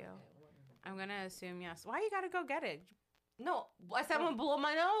tell you. Okay, I'm gonna assume yes. Why you gotta go get it? no, I said I'm gonna blow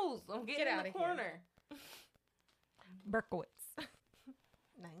my nose. I'm getting Get in outta the here. corner. Berkowitz.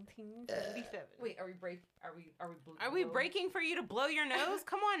 1977. Wait, are we breaking for you to blow your nose?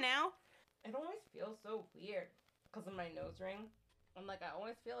 Come on now. It always feels so weird because of my nose ring. I'm like, I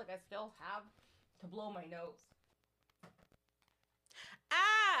always feel like I still have to blow my nose.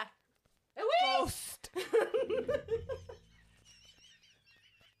 Ah! Ghost.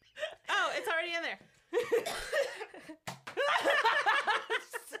 Oh, it's already in there.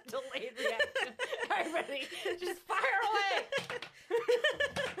 Just a delayed reaction. Alright, ready? Just fire away.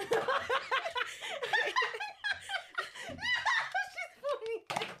 She's pointing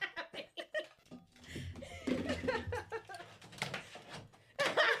it at me.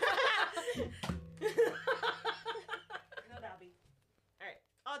 No, Dobby. All right,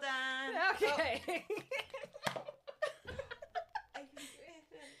 all done. Okay.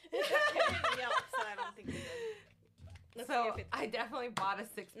 It didn't yelp, so I don't think we did. Let's see So if it- I definitely bought a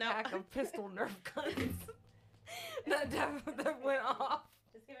 6-pack of pistol Nerf guns. that went off.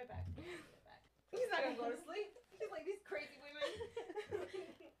 Just give it back. Just give it back. He's not gonna go to sleep. He's like these crazy women.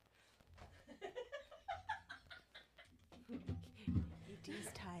 It is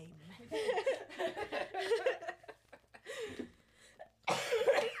time.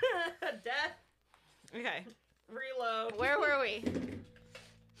 Death. Okay. Reload. Where were we? I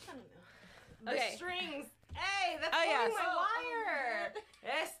don't know. The Okay. strings. Hey, that's Oh, pulling yes. my wire.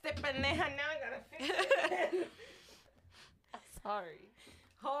 Este pendeja, now I gotta fix it. Sorry.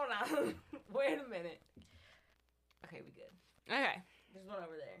 Hold on. Wait a minute. Okay, we good. Okay. There's one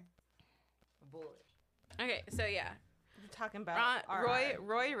over there. A bullet. Okay, so yeah. We're talking about Roy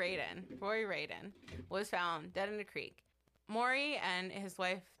Radin was found dead in a creek. Maury and his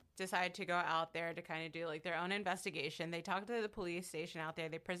wife decided to go out there to kind of do like their own investigation. They talked to the police station out there.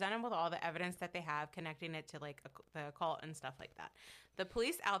 They present them with all the evidence that they have, connecting it to like the occult and stuff like that. The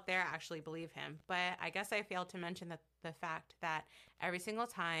police out there actually believe him, but I guess I failed to mention the fact that every single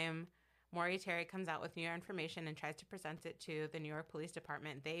time Maury Terry comes out with new information and tries to present it to the New York Police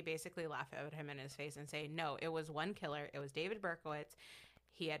Department, they basically laugh at him in his face and say, no, it was one killer. It was David Berkowitz.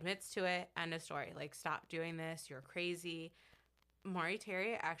 He admits to it. End of story. Like, stop doing this. You're crazy. Maury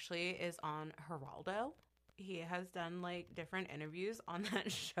Terry actually is on Geraldo. He has done like different interviews on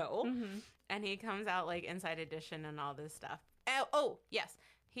that show. Mm-hmm. And he comes out like Inside Edition and all this stuff. Oh, yes.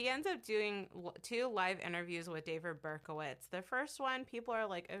 He ends up doing 2 live interviews with David Berkowitz. The first one, people are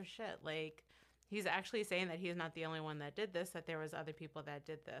like, oh shit, like he's actually saying that he's not the only one that did this, that there was other people that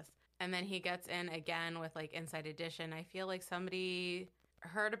did this. And then he gets in again with like Inside Edition. I feel like somebody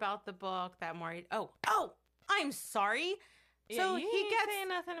heard about the book that Maury. Oh, I'm sorry. Yeah, So you he ain't gets. saying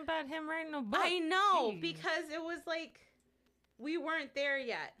nothing about him writing a book. I know, Jeez. because it was like we weren't there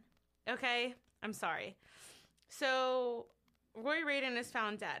yet. Okay? I'm sorry. So Roy Radin is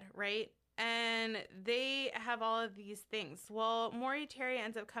found dead, right? And they have all of these things. Well, Maury Terry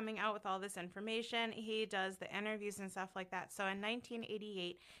ends up coming out with all this information. He does the interviews and stuff like that. So in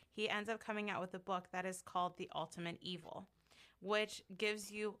 1988, he ends up coming out with a book that is called The Ultimate Evil, which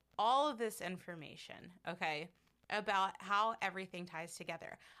gives you all of this information, okay, about how everything ties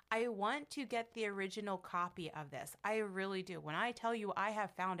together. I want to get the original copy of this. I really do. When I tell you I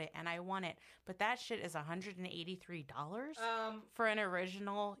have found it and I want it, but that shit is $183 for an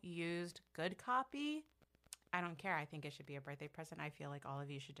original used good copy. I don't care. I think it should be a birthday present. I feel like all of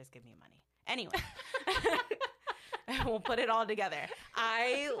you should just give me money. Anyway. We'll put it all together.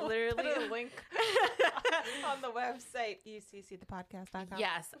 I literally Put a link on the website uccthepodcast.com.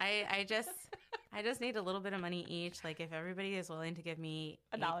 Yes, I just need a little bit of money each. Like if everybody is willing to give me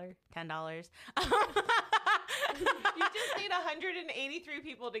 $1. $10. You just need 183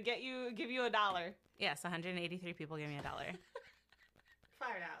 people to give you $1. Yes, 183 people give me $1. $5.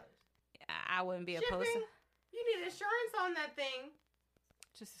 I wouldn't be opposed. Shipping. You need insurance on that thing.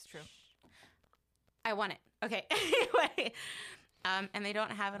 Just as true. I want it. Okay. Anyway, and they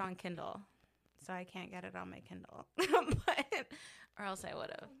don't have it on Kindle, so I can't get it on my Kindle. But, or else I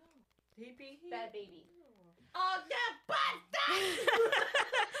would have. Bad baby. Oh, that butt! I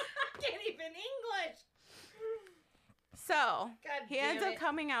can't even English. So God he damn ends up it.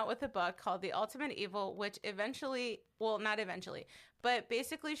 coming out with a book called The Ultimate Evil, which eventually, well, not eventually, but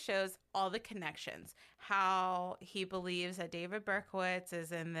basically shows all the connections. How he believes that David Berkowitz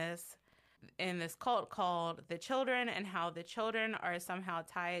is in this cult called The Children, and how the children are somehow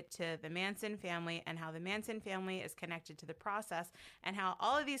tied to the Manson family, and how the Manson family is connected to the process, and how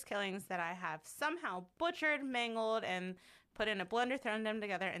all of these killings that I have somehow butchered, mangled, and put in a blender, thrown them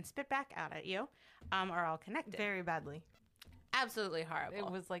together, and spit back out at you, are all connected. Very badly. Absolutely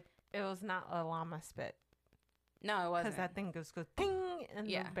horrible. It was not a llama spit. No, it wasn't. Because that thing goes ping in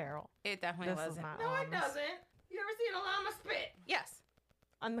Yeah. the barrel. It definitely This is wasn't. not No, it llamas. doesn't. You ever seen a llama spit? Yes.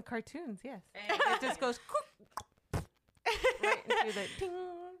 On the cartoons, yes. Hey. It just goes right into the ting,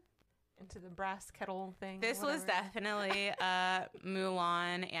 into the brass kettle thing. This was whatever. definitely a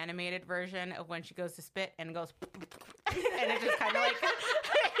Mulan animated version of when she goes to spit and goes, and it just kind of like,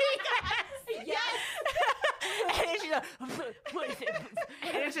 Yes.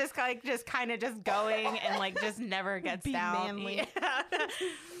 and it's just like kind of just going and like just never gets Be down. manly. Yeah.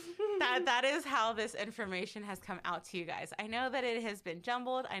 That is how this information has come out to you guys. I know that it has been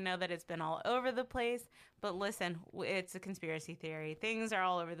jumbled. I know that it's been all over the place. But listen, it's a conspiracy theory. Things are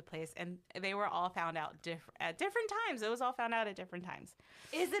all over the place, and they were all found out at different times. It was all found out at different times.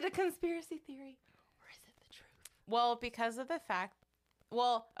 Is it a conspiracy theory or is it the truth? Well, because of the fact,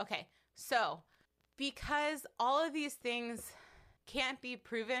 okay, so because all of these things can't be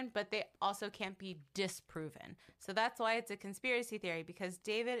proven, but they also can't be disproven. So that's why it's a conspiracy theory, because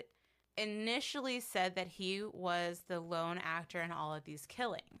David initially said that he was the lone actor in all of these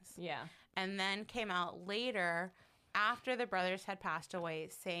killings. Yeah. And then came out later after the brothers had passed away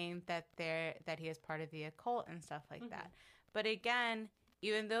saying that he is part of the occult and stuff like that. But again,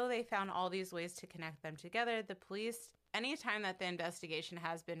 even though they found all these ways to connect them together, the police, anytime that the investigation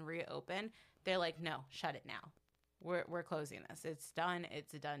has been reopened, they're like, no, shut it now. we're closing this. It's done.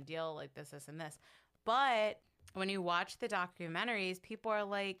 It's a done deal. Like this, and this. But when you watch the documentaries, people are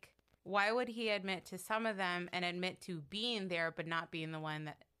like, why would he admit to some of them and admit to being there, but not being the one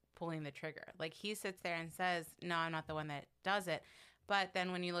that pulling the trigger? Like he sits there and says, no, I'm not the one that does it. But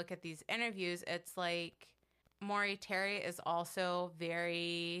then when you look at these interviews, it's like Maury Terry is also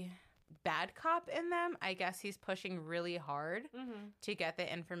very bad cop in them. I guess he's pushing really hard to get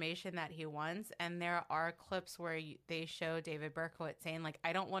the information that he wants. And there are clips where they show David Berkowitz saying, like,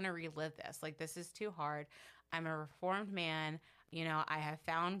 I don't want to relive this. Like, this is too hard. I'm a reformed man. You know, I have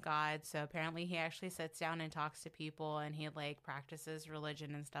found God. So apparently he actually sits down and talks to people, and he like practices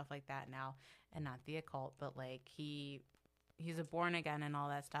religion and stuff like that now, and not the occult, but like he's a born again and all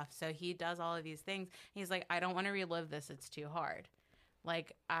that stuff. So he does all of these things. He's like, I don't want to relive this. It's too hard.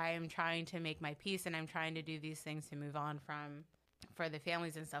 Like, I'm trying to make my peace, and I'm trying to do these things to move on for the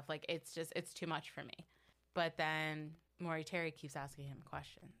families and stuff. Like, it's too much for me. But then Maury Terry keeps asking him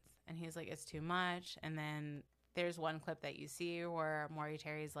questions, and he's like, it's too much. And then there's one clip that you see where Maury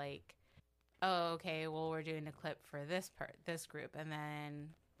Terry's like, oh, okay, well, we're doing a clip for this group. And then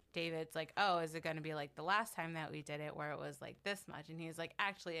David's like, oh, is it going to be like the last time that we did it where it was like this much? And he's like,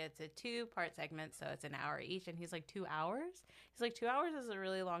 actually, it's a 2-part segment, so it's an hour each. And he's like, 2 hours? He's like, 2 hours is a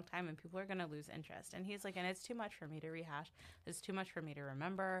really long time, and people are going to lose interest. And he's like, and it's too much for me to rehash. It's too much for me to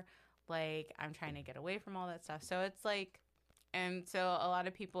remember. Like, I'm trying to get away from all that stuff. So it's like, and so a lot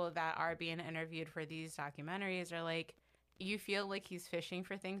of people that are being interviewed for these documentaries are like, you feel like he's fishing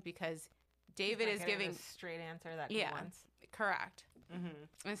for things because David is giving a straight answer that he wants. Correct.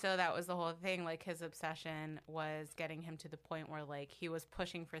 And so that was the whole thing. Like, his obsession was getting him to the point where like he was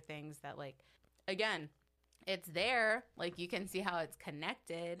pushing for things that, like, again, it's there, like you can see how it's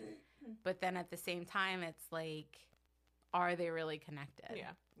connected, but then at the same time it's like, are they really connected?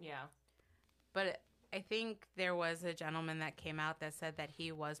 Yeah. But I think there was a gentleman that came out that said that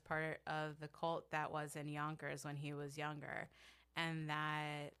he was part of the cult that was in Yonkers when he was younger, and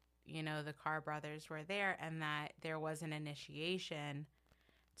that, you know, the Carr brothers were there, and that there was an initiation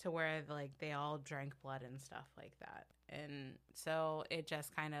to where like they all drank blood and stuff like that. And so it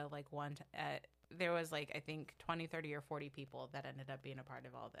just kind of like there was like, I think 20, 30 or 40 people that ended up being a part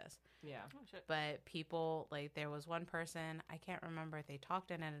of all this. Yeah. Oh, shit. But people, like, there was one person, I can't remember if they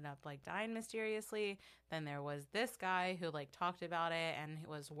talked and ended up like dying mysteriously. Then there was this guy who like talked about it and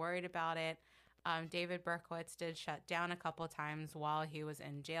was worried about it. David Berkowitz did shut down a couple of times while he was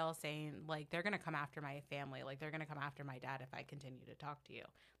in jail, saying like, they're going to come after my family. Like, they're going to come after my dad if I continue to talk to you.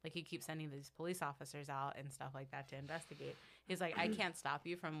 Like, he keeps sending these police officers out and stuff like that to investigate. He's like, I can't stop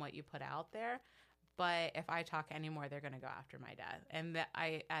you from what you put out there, but if I talk anymore, they're going to go after my dad. And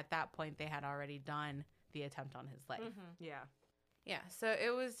at that point, they had already done the attempt on his life. Yeah. Yeah, so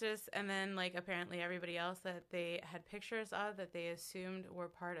it was just, and then, like, apparently everybody else that they had pictures of that they assumed were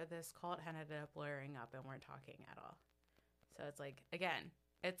part of this cult had ended up blurring up and weren't talking at all. So it's like, again,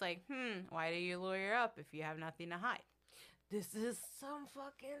 it's like, why do you lawyer up if you have nothing to hide? This is some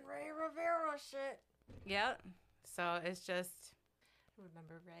fucking Ray Rivera shit. Yep. So it's just... I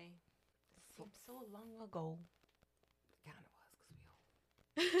remember Ray. It seems so long ago. Kind of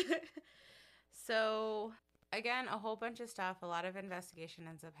was, because we all... So... Again, a whole bunch of stuff. A lot of investigation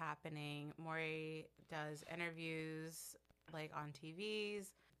ends up happening. Maury does interviews, like, on TVs.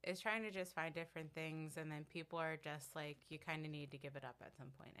 Is trying to just find different things. And then people are just like, you kind of need to give it up at some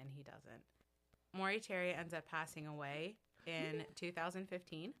point. And he doesn't. Maury Terry ends up passing away in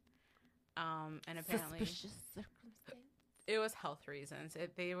 2015. And apparently... Suspicious circumstance. It was health reasons.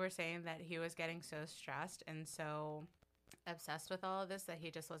 They were saying that he was getting so stressed and so obsessed with all of this that he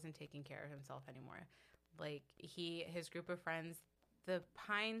just wasn't taking care of himself anymore. Like, his group of friends, the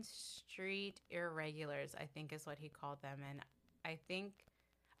Pine Street Irregulars, I think is what he called them. And I think,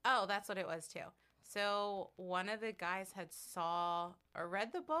 that's what it was too. So one of the guys had saw or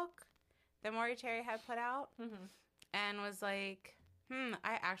read the book that Maury Terry had put out and was like,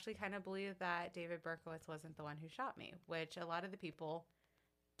 I actually kind of believe that David Berkowitz wasn't the one who shot me, which a lot of the people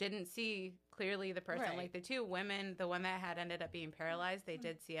didn't see clearly the person. Right. Like, the two women, the one that had ended up being paralyzed, they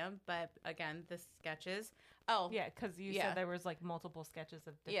did see him. But again, the sketches. Yeah, because you said there was like multiple sketches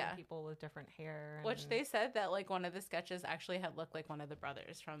of different people with different hair. Which they said that like one of the sketches actually had looked like one of the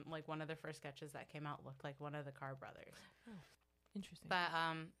brothers from like one of the first sketches that came out looked like one of the Carr brothers. Oh, interesting. But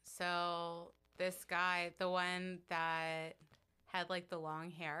so this guy, the one that had like the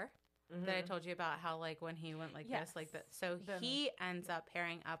long hair, that I told you about, how like when he went like this, like that. So he ends up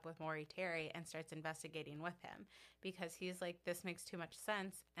pairing up with Maury Terry and starts investigating with him because he's like, this makes too much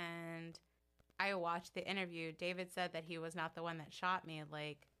sense. And I watched the interview. David said that he was not the one that shot me.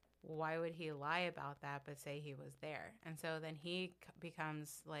 Like, why would he lie about that but say he was there? And so then he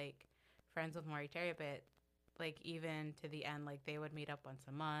becomes like friends with Maury Terry, but like even to the end, like they would meet up once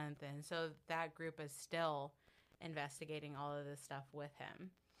a month. And so that group is still investigating all of this stuff with him.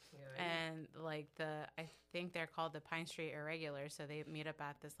 Yeah, And like I think they're called the Pine Street Irregulars. So they meet up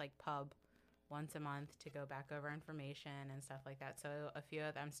at this like pub once a month to go back over information and stuff like that. So a few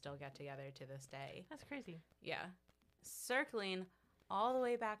of them still get together to this day. That's crazy. Yeah. Circling all the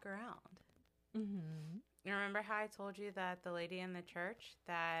way back around. Mm-hmm. You remember how I told you that the lady in the church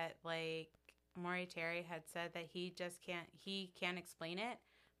that like Maury Terry had said that he can't explain it,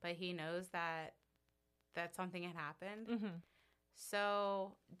 but he knows that something had happened. Mm-hmm.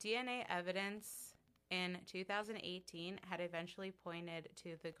 So DNA evidence in 2018 had eventually pointed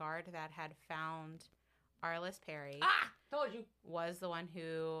to the guard that had found Arliss Perry. Told you. Was the one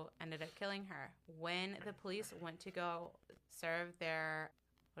who ended up killing her. When the police went to go serve their,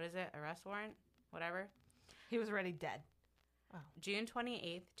 arrest warrant? Whatever. He was already dead. Oh. June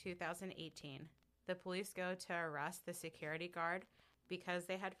 28th, 2018, the police go to arrest the security guard because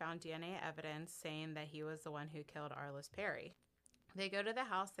they had found DNA evidence saying that he was the one who killed Arliss Perry. They go to the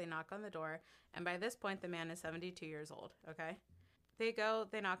house, they knock on the door, and by this point, the man is 72 years old, okay? They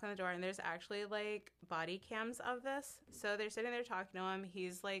knock on the door, and there's actually, like, body cams of this. So they're sitting there talking to him.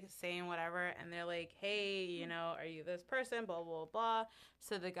 He's, like, saying whatever, and they're like, hey, you know, are you this person? Blah, blah, blah.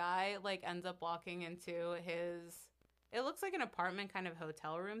 So the guy, like, ends up walking into it looks like an apartment kind of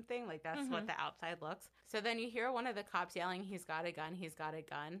hotel room thing. Like, that's what the outside looks. So then you hear one of the cops yelling, he's got a gun, he's got a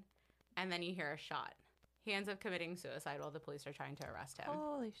gun. And then you hear a shot. He ends up committing suicide while the police are trying to arrest him.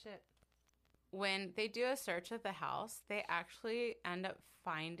 Holy shit. When they do a search of the house, they actually end up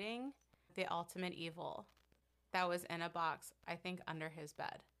finding the ultimate evil that was in a box, I think, under his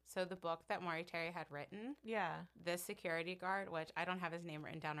bed. So the book that Maury Terry had written, Yeah. this security guard, which I don't have his name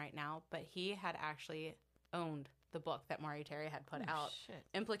written down right now, but he had actually owned the book that Maury Terry had put out, Shit.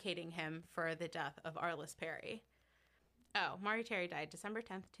 implicating him for the death of Arliss Perry. Oh, Maury Terry died December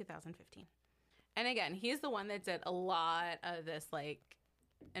 10th, 2015. And again, he's the one that did a lot of this, like,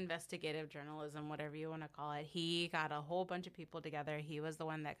 investigative journalism, whatever you want to call it. He got a whole bunch of people together. He was the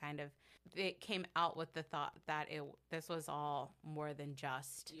one that kind of came out with the thought that this was all more than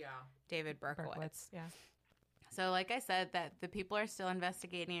just David Berkowitz. Yeah. So like I said, that the people are still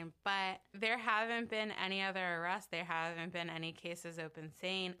investigating, but there haven't been any other arrests. There haven't been any cases open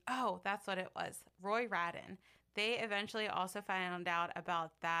saying, oh, that's what it was. Roy Radin. They eventually also found out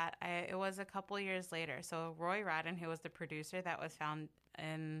about that. It was a couple years later. So Roy Radin, who was the producer that was found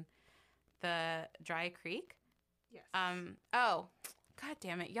in the Dry Creek. Yes. Oh, God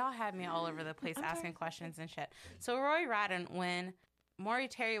damn it. Y'all had me all over the place asking questions and shit. So Roy Radin, when Maury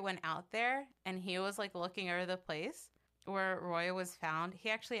Terry went out there and he was like looking over the place where Roy was found, he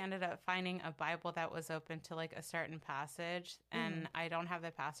actually ended up finding a Bible that was open to like a certain passage. And I don't have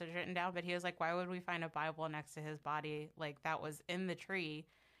the passage written down, but he was like, why would we find a Bible next to his body? Like that was in the tree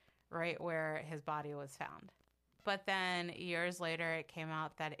right where his body was found. But then years later, it came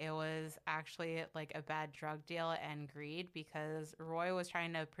out that it was actually like a bad drug deal and greed because Roy was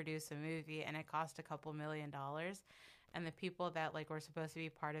trying to produce a movie and it cost a couple $1 million. And the people that like were supposed to be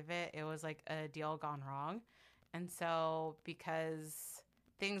part of it, it was like a deal gone wrong. And so because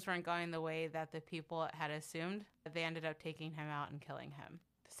things weren't going the way that the people had assumed, they ended up taking him out and killing him.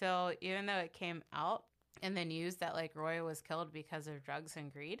 So even though it came out in the news that like Roy was killed because of drugs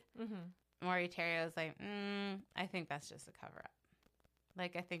and greed, Maury Terry was like, I think that's just a cover-up.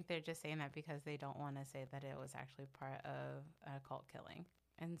 Like, I think they're just saying that because they don't want to say that it was actually part of a cult killing.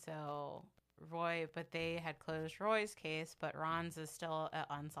 And so but they had closed Roy's case, but Ron's is still an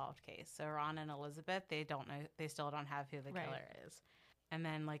unsolved case. So Ron and Elizabeth, they don't know, they still don't have who the killer is. And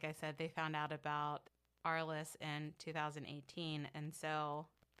then, like I said, they found out about Arliss in 2018. And so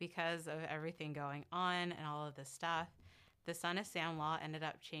because of everything going on and all of this stuff, the Son of Sam law ended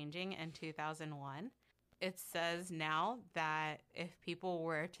up changing in 2001. It says now that if people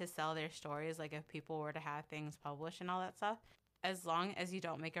were to sell their stories, like if people were to have things published and all that stuff, as long as you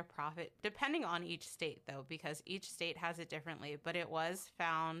don't make a profit, depending on each state though, because each state has it differently, but it was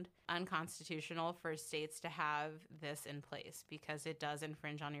found unconstitutional for states to have this in place because it does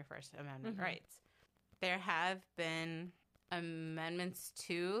infringe on your First Amendment rights. There have been amendments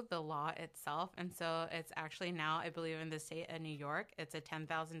to the law itself, and so it's actually now, I believe in the state of New York, it's a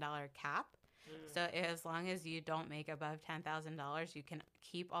 $10,000 cap. So as long as you don't make above $10,000, you can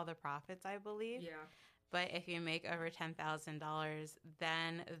keep all the profits, I believe. Yeah. But if you make over $10,000,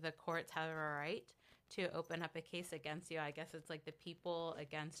 then the courts have a right to open up a case against you. I guess it's like the people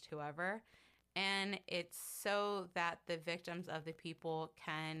against whoever. And it's so that the victims of the people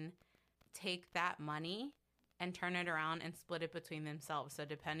can take that money and turn it around and split it between themselves. So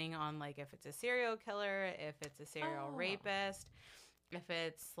depending on like if it's a serial killer, if it's a serial rapist, if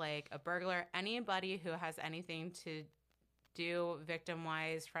it's like a burglar, anybody who has anything to do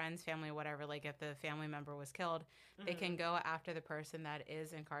victim-wise, friends, family, whatever, like if the family member was killed, they can go after the person that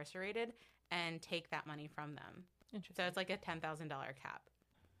is incarcerated and take that money from them. So it's like a $10,000 cap.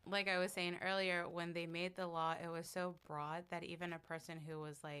 Like I was saying earlier, when they made the law, it was so broad that even a person who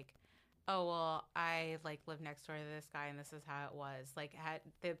was like, oh, well, I like live next door to this guy and this is how it was. Like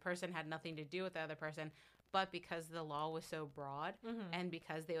the person had nothing to do with the other person, but because the law was so broad and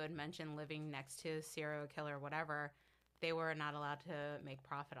because they would mention living next to a serial killer or whatever, they were not allowed to make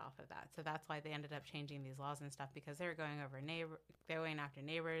profit off of that. So that's why they ended up changing these laws and stuff, because they were going they were going after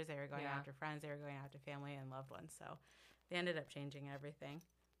neighbors, they were going after friends, they were going after family and loved ones. So they ended up changing everything.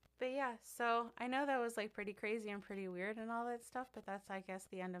 But yeah, so I know that was like pretty crazy and pretty weird and all that stuff, but that's, I guess,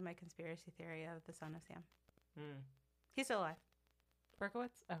 the end of my conspiracy theory of the Son of Sam. He's still alive.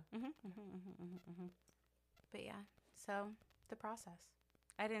 Berkowitz? Oh. But yeah, so the process.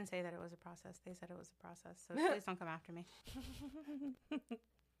 I didn't say that it was a process. They said it was a process, so please don't come after me.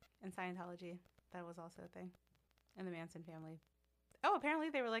 In Scientology, that was also a thing. And the Manson family. Oh, apparently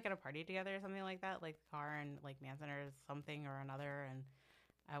they were like at a party together or something like that, like Carr and like Manson or something or another, and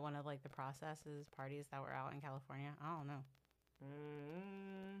at one of like the processes parties that were out in California. I don't know.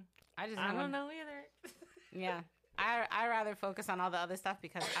 I don't know either. Yeah. I rather focus on all the other stuff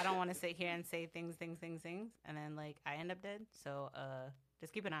because I don't want to sit here and say things, and then like I end up dead. So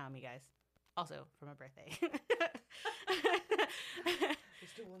just keep an eye on me, guys. Also for my birthday. You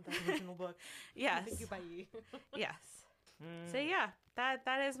still want that original book? Yes. Thank you, bye. Yes. So yeah, that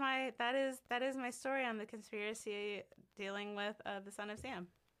is my story on the conspiracy dealing with the Son of Sam.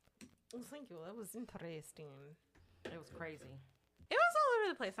 Well, thank you. That was interesting. It was crazy. It was all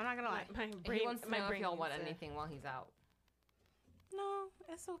over the place. I'm not gonna lie. My brain, He wants to know if y'all want needs to- anything while he's out. No,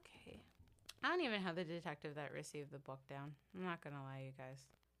 it's okay. I don't even have the detective that received the book down. I'm not gonna lie, you guys.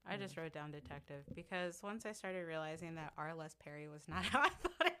 I just wrote down detective because once I started realizing that R. Les Perry was not how I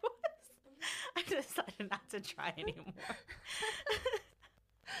thought it was, I decided not to try anymore.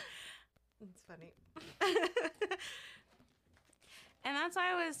 It's funny. And that's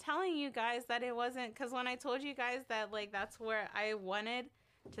why I was telling you guys that it wasn't, because when I told you guys that like that's where I wanted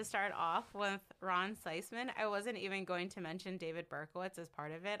to start off with Ron Seisman, I wasn't even going to mention David Berkowitz as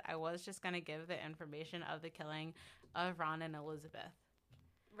part of it. I was just going to give the information of the killing of Ron and Elizabeth.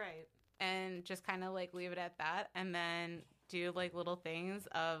 Right. And just kind of like leave it at that, and then do like little things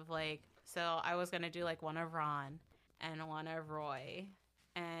of like, so I was going to do like one of Ron and one of Roy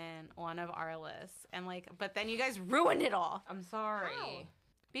and one of Arliss, and like, but then you guys ruined it all. I'm sorry. How?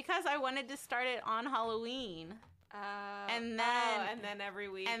 Because I wanted to start it on Halloween. And then every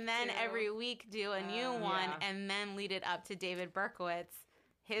week. And then too. every week do a new one, yeah. and then lead it up to David Berkowitz,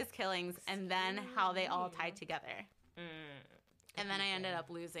 his killings, and then how they all tied together. And then I ended up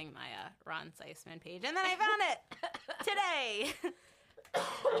losing my Ron Seisman page, and then I found it today.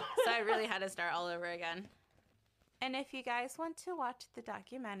 So I really had to start all over again. And if you guys want to watch the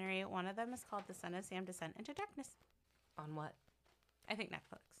documentary, one of them is called The Son of Sam: Descent into Darkness. On what? I think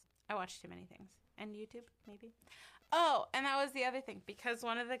Netflix. I watch too many things. And YouTube, maybe. Oh, and that was the other thing, because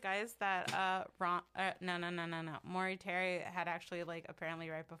one of the guys that Maury Terry had actually, like, apparently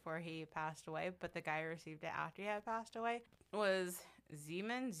right before he passed away, but the guy who received it after he had passed away was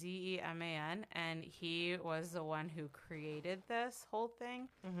Zeman, Zeman, and he was the one who created this whole thing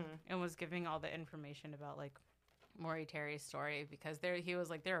and was giving all the information about, like, Maury Terry's story, because he was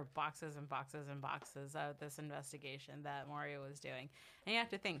like, there are boxes and boxes and boxes of this investigation that Maury was doing. And you have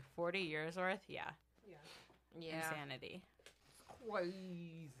to think, 40 years worth? Yeah. Insanity.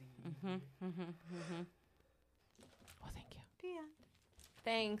 Crazy. Well, thank you. The end.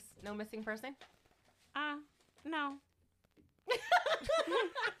 Thanks. No missing person? No.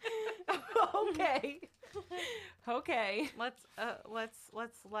 Okay. Okay. Let's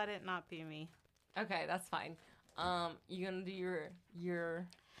let it not be me. Okay, that's fine. You gonna do your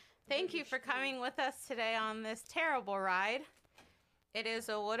Thank you for coming with us today on this terrible ride. It is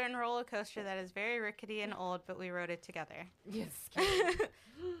a wooden roller coaster that is very rickety and old, but we rode it together. yes.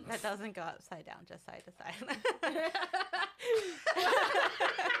 That doesn't go upside down, just side to side.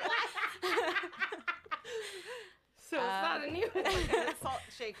 So it's not a new one. An salt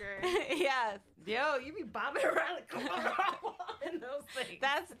shaker. Yes. Yo, you be bobbing around in those things.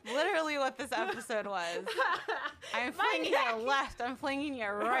 That's literally what this episode was. I'm flinging you left, I'm flinging you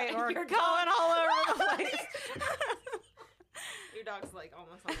right. We're You're going all over the place. Your dog's like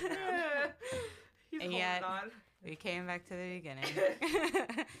almost on the ground. He's And holding yet- on. We came back to the beginning.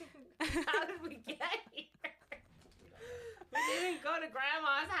 How did we get here? We didn't go to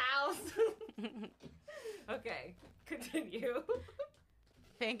Grandma's house. Okay, continue.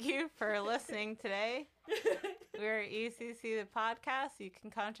 Thank you for listening today. We're ECC the podcast. You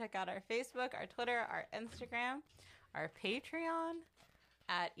can come check out our Facebook, our Twitter, our Instagram, our Patreon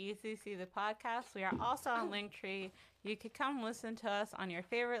at ECC the podcast. We are also on Linktree. You could come listen to us on your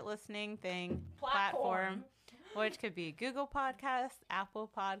favorite listening platform, which could be Google Podcasts, Apple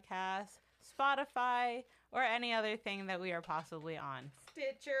Podcasts, Spotify, or any other thing that we are possibly on.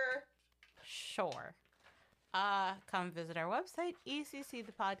 Stitcher. Sure. Come visit our website,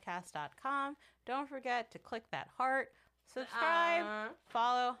 eccthepodcast.com. Don't forget to click that heart, subscribe,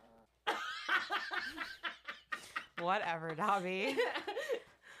 follow. Whatever, Dobby.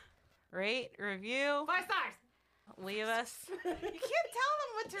 Rate, review, 5 stars. leave us. You can't tell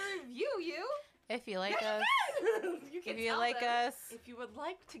them what to review, you. If you like us, You can if you tell like them. us, If you would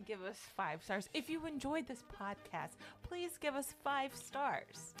like to give us 5 stars, if you enjoyed this podcast, please give us 5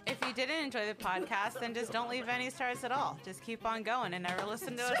 stars. if you didn't enjoy the podcast, then just don't leave any stars at all. Just keep on going and never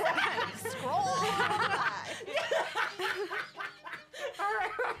listen to us again. Scroll on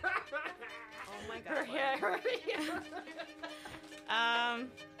Oh my god.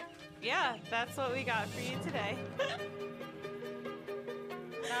 Yeah, that's what we got for you today.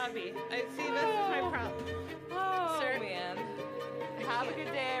 Dobby, I see this is my problem. Oh, Sir- man. Have a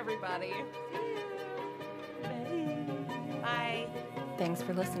good day, everybody. Bye. Thanks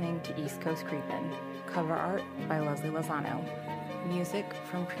for listening to East Coast Creepin'. Cover art by Leslie Lozano. Music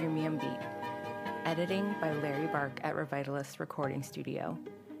from Premium Beat. Editing by Larry Bark at Revitalist Recording Studio.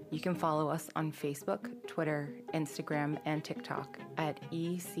 You can follow us on Facebook, Twitter, Instagram, and TikTok at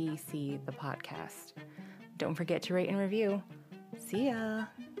ECC the Podcast. Don't forget to rate and review. See ya!